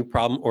or a new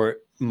problem or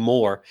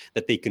more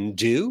that they can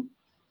do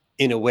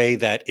in a way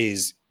that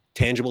is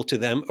tangible to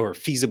them or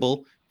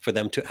feasible for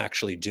them to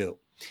actually do.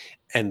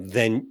 And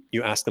then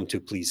you ask them to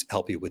please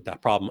help you with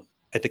that problem.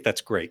 I think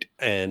that's great.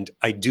 And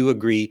I do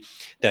agree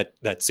that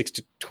 6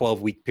 to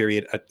 12 week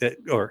period,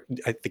 or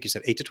I think you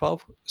said 8 to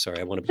 12. Sorry,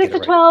 I want to 6 to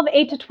 12,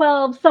 8 to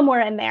 12, somewhere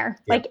in there.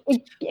 Yeah. Like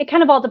it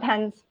kind of all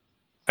depends.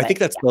 I think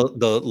that's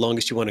the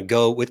longest you want to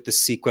go with the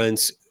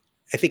sequence.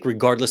 I think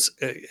regardless,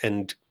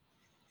 and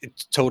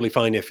it's totally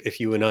fine if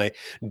you and I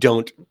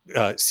don't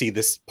see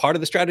this part of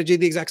the strategy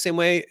the exact same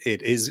way.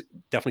 It is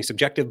definitely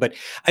subjective, but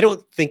I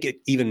don't think it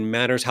even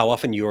matters how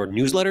often your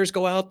newsletters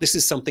go out. This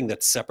is something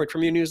that's separate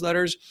from your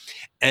newsletters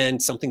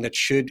and something that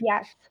should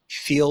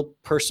feel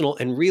personal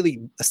and really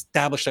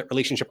establish that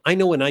relationship. I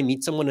know when I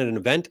meet someone at an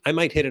event, I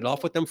might hit it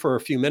off with them for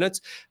a few minutes,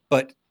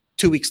 but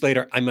 2 weeks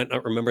later, I might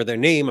not remember their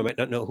name. I might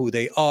not know who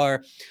they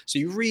are. So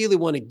you really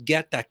want to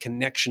get that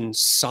connection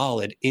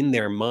solid in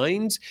their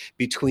minds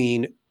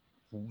between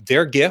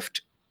their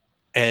gift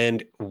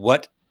and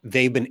what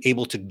they've been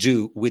able to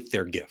do with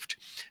their gift,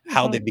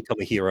 how they've become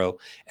a hero,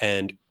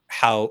 and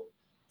how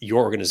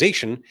your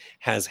organization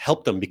has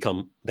helped them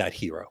become that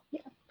hero.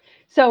 Yeah.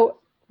 So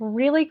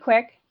really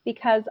quick,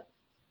 because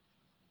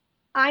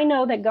I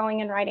know that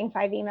going and writing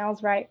 5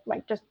 emails, right,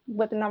 like just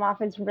whipping them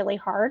off is really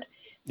hard.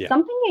 Yeah.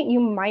 Something that you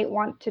might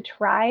want to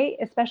try,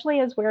 especially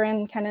as we're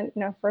in kind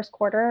of, first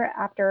quarter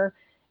after,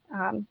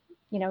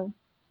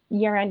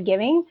 year-end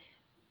giving,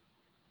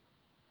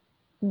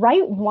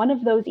 write one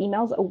of those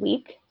emails a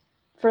week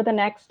for the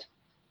next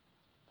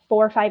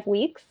 4 or 5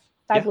 weeks,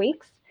 5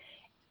 weeks,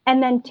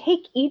 and then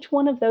take each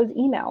one of those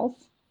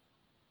emails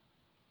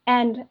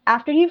and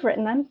after you've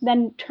written them,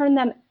 then turn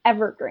them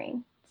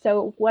evergreen.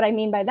 So what I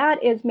mean by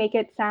that is make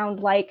it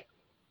sound like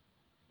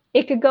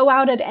it could go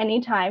out at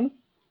any time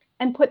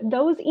and put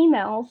those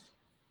emails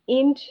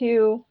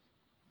into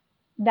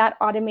that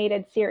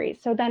automated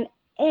series. So then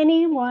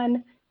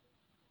anyone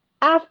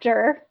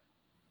after,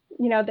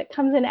 that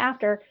comes in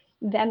after,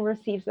 then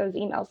receives those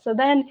emails. So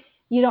then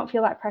you don't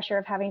feel that pressure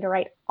of having to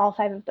write all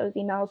 5 of those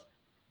emails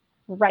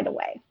right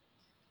away.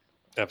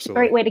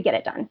 Absolutely. Great way to get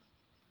it done.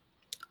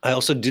 I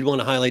also did want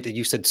to highlight that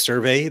you said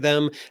survey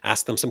them,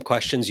 ask them some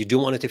questions. You do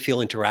want it to feel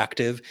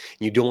interactive.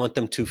 You do want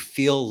them to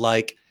feel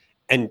like,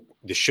 and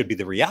this should be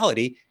the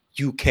reality,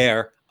 you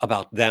care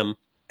about them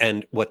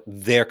and what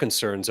their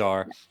concerns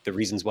are, the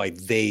reasons why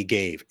they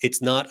gave.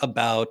 It's not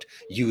about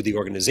you, the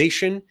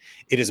organization.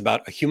 It is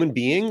about a human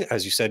being,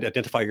 as you said,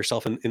 identify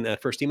yourself in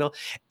that first email.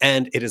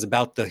 And it is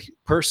about the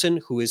person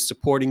who is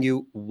supporting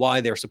you,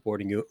 why they're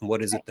supporting you, and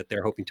what is it that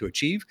they're hoping to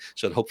achieve,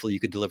 so that hopefully you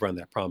could deliver on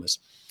that promise.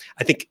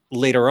 I think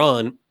later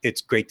on,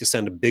 it's great to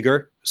send a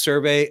bigger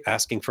survey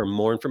asking for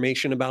more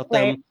information about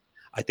them. Right.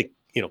 I think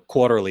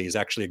quarterly is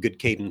actually a good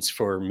cadence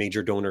for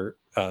major donor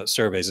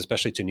surveys,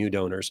 especially to new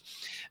donors,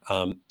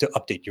 to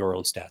update your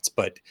own stats.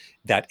 But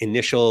that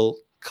initial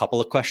couple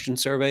of question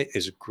survey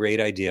is a great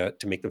idea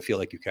to make them feel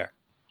like you care.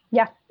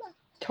 Yeah,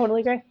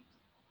 totally agree.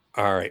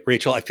 All right,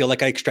 Rachel, I feel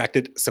like I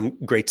extracted some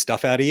great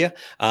stuff out of you.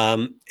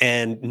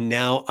 And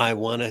now I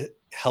want to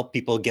help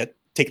people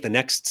take the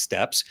next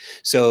steps.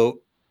 So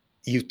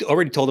you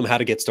already told them how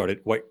to get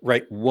started.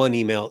 Write one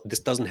email. This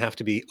doesn't have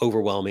to be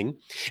overwhelming.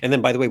 And then,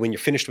 by the way, when you're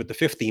finished with the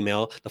 5th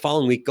email, the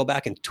following week, go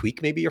back and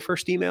tweak maybe your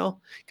first email,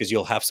 because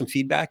you'll have some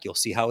feedback. You'll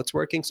see how it's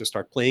working. So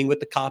start playing with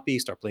the copy,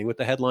 start playing with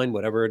the headline,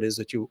 whatever it is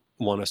that you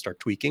want to start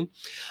tweaking.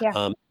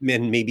 Yeah.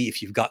 And maybe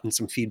if you've gotten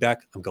some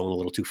feedback, I'm going a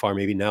little too far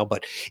maybe now,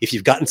 but if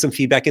you've gotten some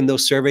feedback in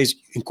those surveys,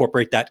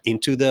 incorporate that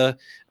into the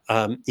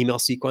email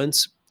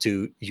sequence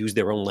to use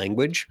their own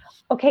language.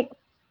 Okay.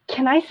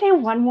 Can I say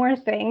one more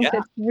thing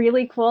that's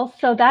really cool?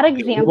 So that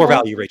example. No more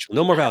value, Rachel.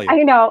 No more value.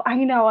 I know.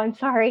 I'm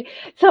sorry.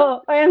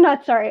 So I am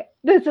not sorry.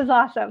 This is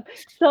awesome.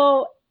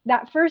 So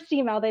that first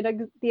email,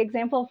 the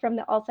example from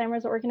the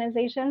Alzheimer's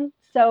organization.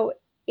 So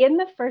in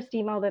the first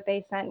email that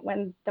they sent,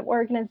 when the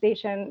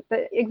organization,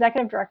 the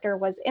executive director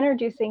was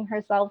introducing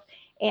herself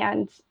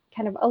and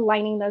kind of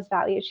aligning those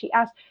values, she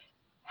asked,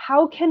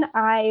 how can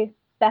I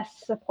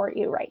best support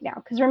you right now?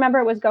 Because remember,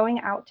 it was going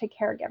out to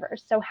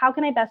caregivers. So how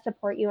can I best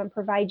support you and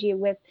provide you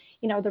with,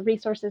 the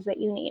resources that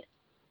you need?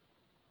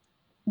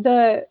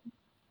 The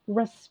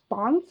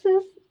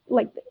responses,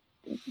 like,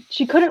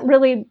 she couldn't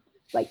really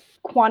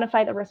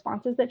quantify the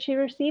responses that she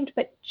received,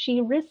 but she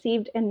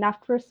received enough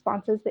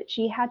responses that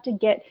she had to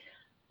get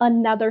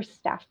another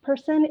staff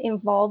person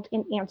involved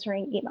in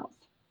answering emails,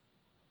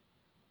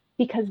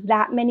 because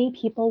that many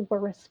people were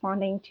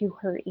responding to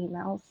her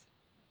emails.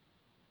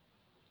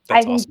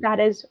 That's I think awesome. that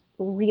is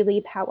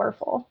really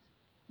powerful.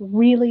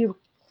 Really,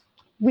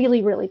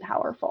 really, really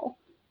powerful.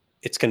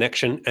 It's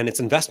connection and it's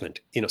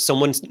investment.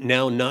 Someone's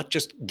now not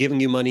just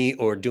giving you money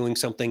or doing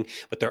something,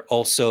 but they're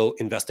also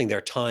investing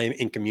their time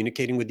in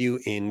communicating with you,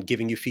 in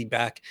giving you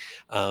feedback,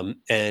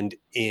 and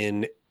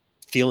in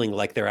feeling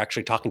like they're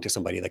actually talking to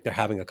somebody, like they're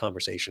having a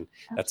conversation.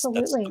 That's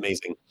Absolutely.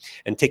 amazing.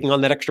 And taking on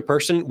that extra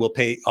person will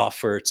pay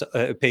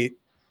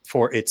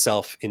for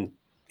itself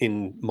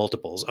in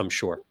multiples, I'm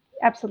sure.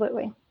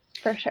 Absolutely.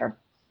 For sure.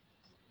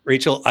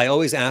 Rachel, I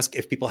always ask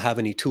if people have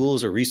any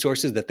tools or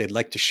resources that they'd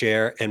like to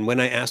share. And when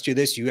I asked you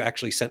this, you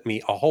actually sent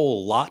me a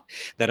whole lot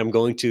that I'm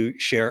going to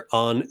share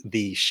on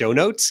the show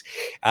notes.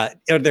 Are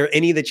there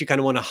any that you kind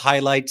of want to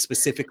highlight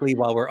specifically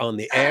while we're on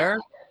the air?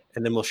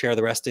 And then we'll share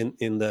the rest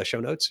in the show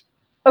notes.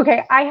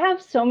 Okay, I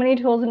have so many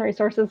tools and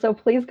resources, so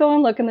please go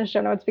and look in the show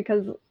notes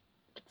because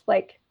it's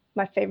like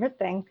my favorite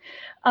thing.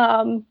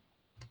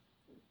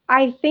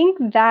 I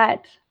think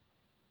that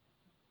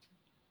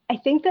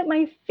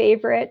my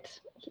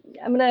favorite,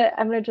 I'm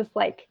gonna just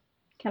kind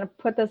of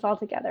put this all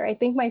together. I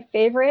think my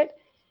favorite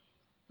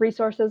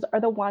resources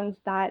are the ones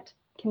that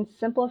can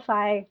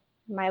simplify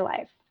my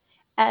life.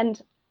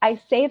 And I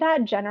say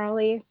that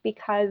generally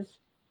because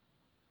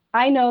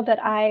I know that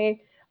I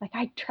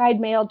tried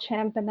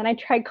MailChimp, and then I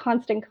tried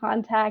Constant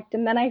Contact,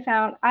 and then I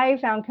found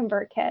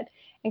ConvertKit,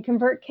 and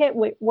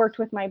ConvertKit worked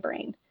with my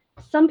brain.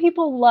 Some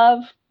people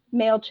love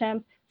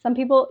MailChimp, some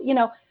people,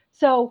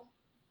 so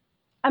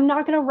I'm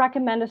not going to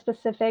recommend a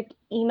specific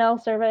email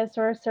service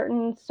or a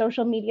certain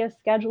social media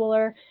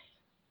scheduler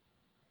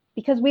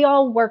because we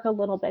all work a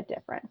little bit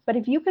different. But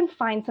if you can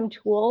find some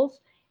tools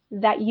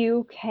that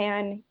you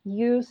can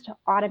use to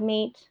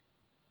automate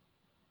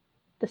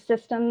the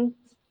systems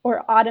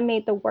or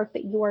automate the work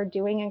that you are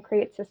doing and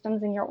create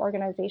systems in your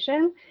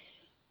organization,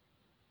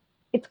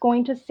 it's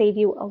going to save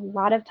you a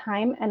lot of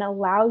time and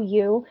allow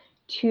you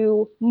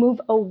to move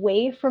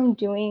away from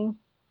doing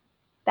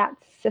that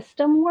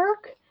system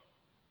work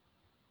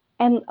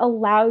and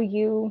allow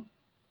you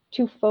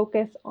to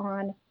focus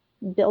on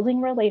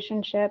building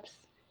relationships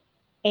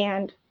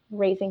and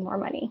raising more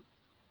money.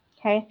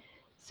 Okay,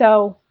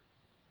 so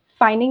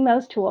finding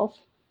those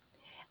tools.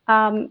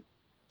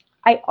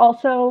 I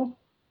also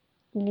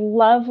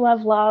love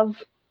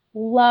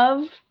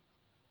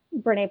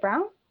Brene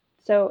Brown.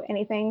 So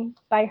anything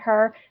by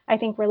her, I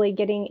think really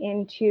getting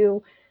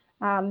into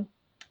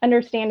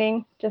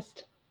understanding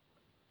just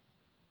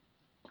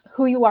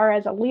who you are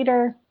as a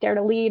leader. Dare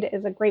to Lead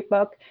is a great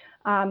book.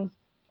 And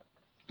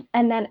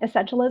then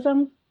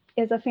Essentialism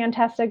is a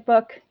fantastic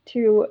book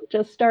to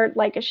just start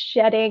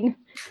shedding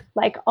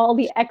all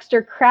the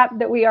extra crap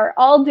that we are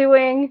all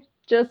doing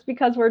just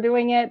because we're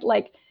doing it.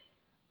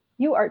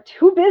 You are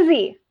too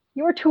busy.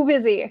 You are too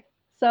busy.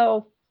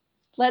 So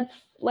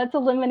let's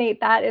eliminate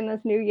that in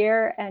this new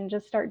year and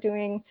just start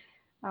doing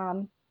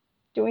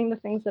the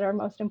things that are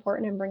most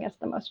important and bring us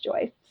the most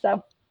joy.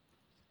 So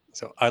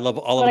I love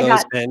all of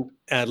those, and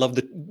I love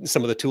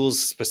some of the tools,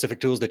 specific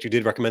tools that you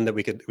did recommend that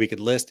we could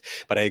list.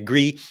 But I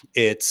agree,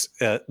 it's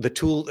the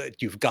tool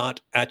that you've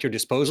got at your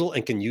disposal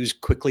and can use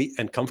quickly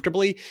and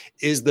comfortably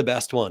is the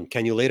best one.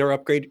 Can you later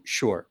upgrade?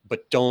 Sure,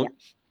 but don't.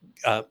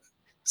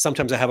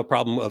 Sometimes I have a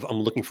problem of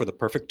I'm looking for the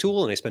perfect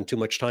tool, and I spend too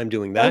much time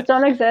doing that. Those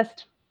don't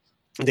exist.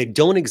 They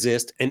don't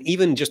exist. And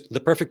even just the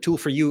perfect tool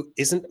for you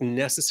isn't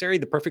necessary.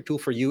 The perfect tool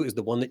for you is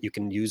the one that you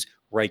can use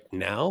right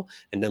now.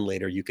 And then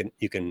later you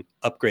can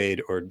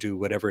upgrade or do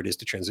whatever it is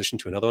to transition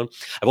to another one.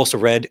 I've also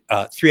read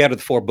 3 out of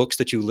the 4 books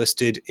that you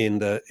listed in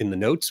the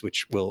notes,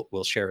 which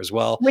we'll share as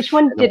well. Which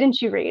one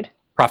didn't you read?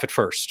 Profit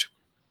First.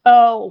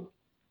 Oh.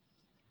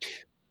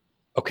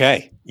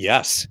 Okay.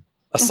 Yes.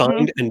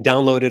 Assigned and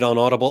downloaded on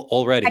Audible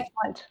already.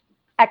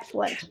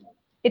 Excellent.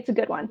 It's a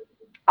good one.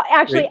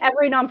 Actually,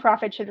 every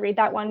nonprofit should read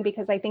that one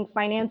because I think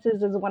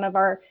finances is one of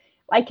our,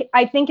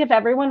 I think if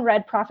everyone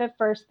read Profit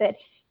First, that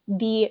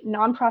the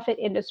nonprofit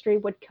industry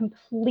would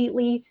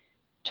completely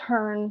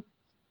turn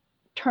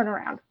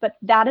around. But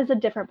that is a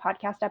different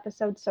podcast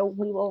episode, so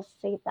we will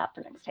save that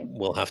for next time.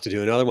 We'll have to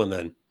do another one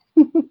then.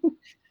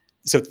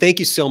 So thank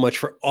you so much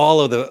for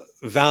all of the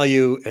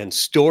value and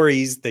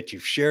stories that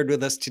you've shared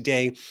with us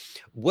today.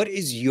 What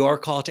is your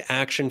call to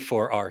action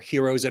for our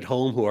heroes at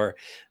home who are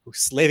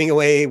slaving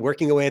away,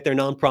 working away at their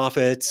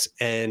nonprofits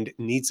and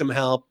need some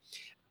help?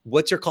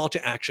 What's your call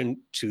to action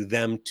to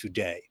them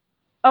today?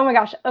 Oh my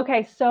gosh.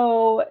 Okay.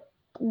 So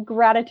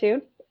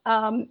gratitude.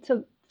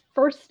 So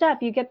first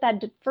step, you get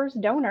that first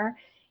donor,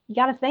 you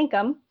got to thank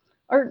them,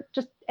 or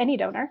just any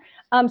donor.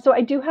 So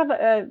I do have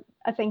a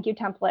thank you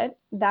template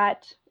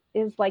that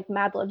is like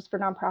Mad Libs for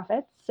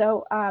nonprofits.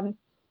 So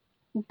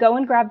go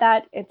and grab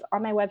that. It's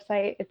on my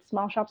website. It's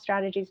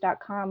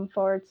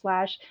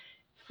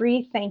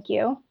smallshopstrategies.com/free thank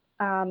you.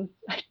 I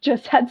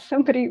just had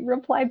somebody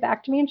reply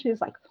back to me and she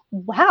was like,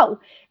 wow,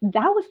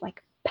 that was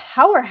like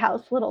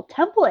powerhouse little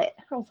template.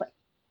 I was like,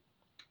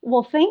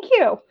 well, thank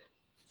you.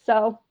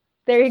 So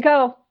there you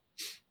go.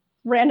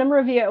 Random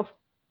review.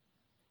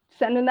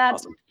 Sending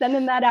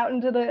that out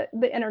into the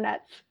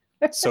internet.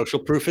 Social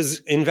proof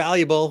is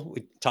invaluable.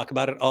 We talk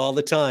about it all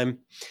the time.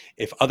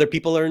 If other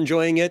people are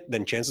enjoying it,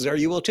 then chances are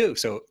you will too.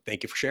 So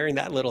thank you for sharing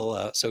that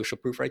little social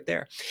proof right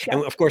there. Yeah.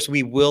 And of course,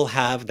 we will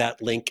have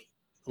that link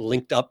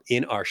linked up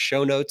in our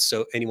show notes,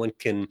 so anyone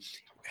can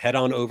head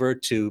on over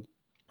to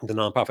the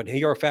Nonprofit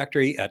Hero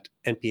Factory at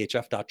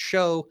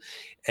nphf.show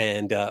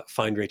and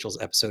find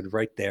Rachel's episode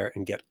right there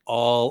and get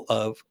all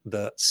of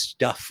the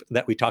stuff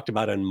that we talked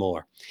about and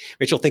more.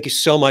 Rachel, thank you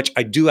so much.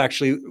 I do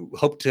actually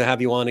hope to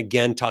have you on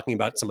again talking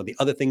about some of the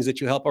other things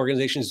that you help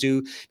organizations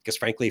do, because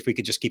frankly, if we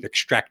could just keep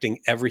extracting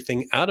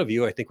everything out of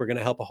you, I think we're going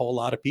to help a whole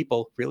lot of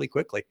people really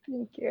quickly.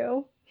 Thank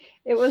you.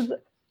 It was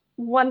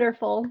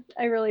wonderful.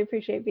 I really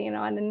appreciate being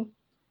on, and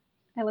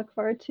I look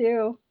forward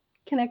to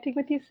connecting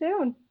with you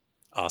soon.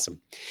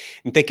 Awesome.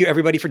 And thank you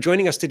everybody for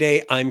joining us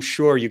today. I'm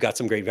sure you got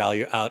some great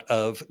value out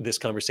of this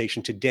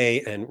conversation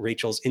today and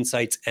Rachel's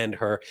insights and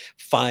her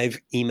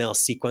 5-email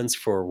sequence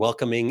for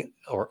welcoming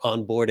or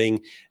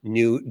onboarding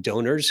new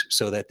donors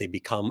so that they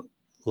become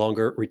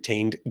longer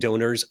retained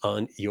donors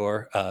on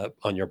your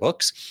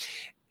books.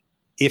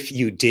 If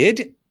you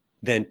did,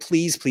 then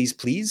please, please,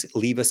 please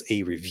leave us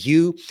a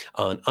review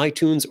on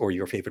iTunes or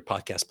your favorite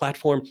podcast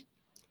platform.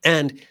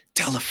 And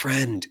tell a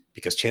friend,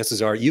 because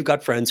chances are you've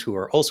got friends who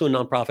are also a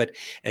nonprofit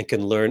and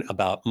can learn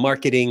about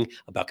marketing,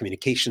 about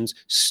communications,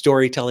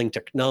 storytelling,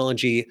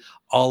 technology,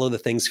 all of the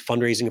things,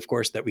 fundraising, of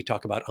course, that we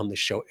talk about on this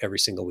show every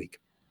single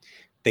week.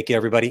 Thank you,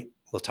 everybody.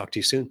 We'll talk to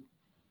you soon.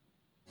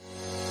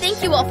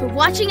 Thank you all for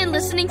watching and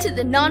listening to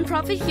the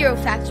Nonprofit Hero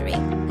Factory.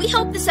 We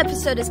hope this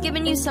episode has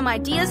given you some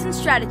ideas and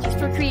strategies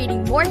for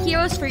creating more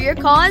heroes for your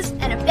cause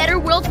and a better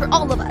world for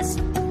all of us.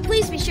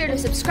 Please be sure to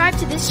subscribe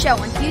to this show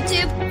on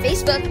YouTube,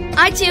 Facebook,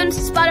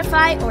 iTunes,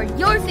 Spotify, or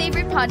your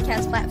favorite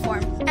podcast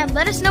platform. And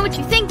let us know what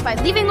you think by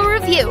leaving a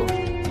review.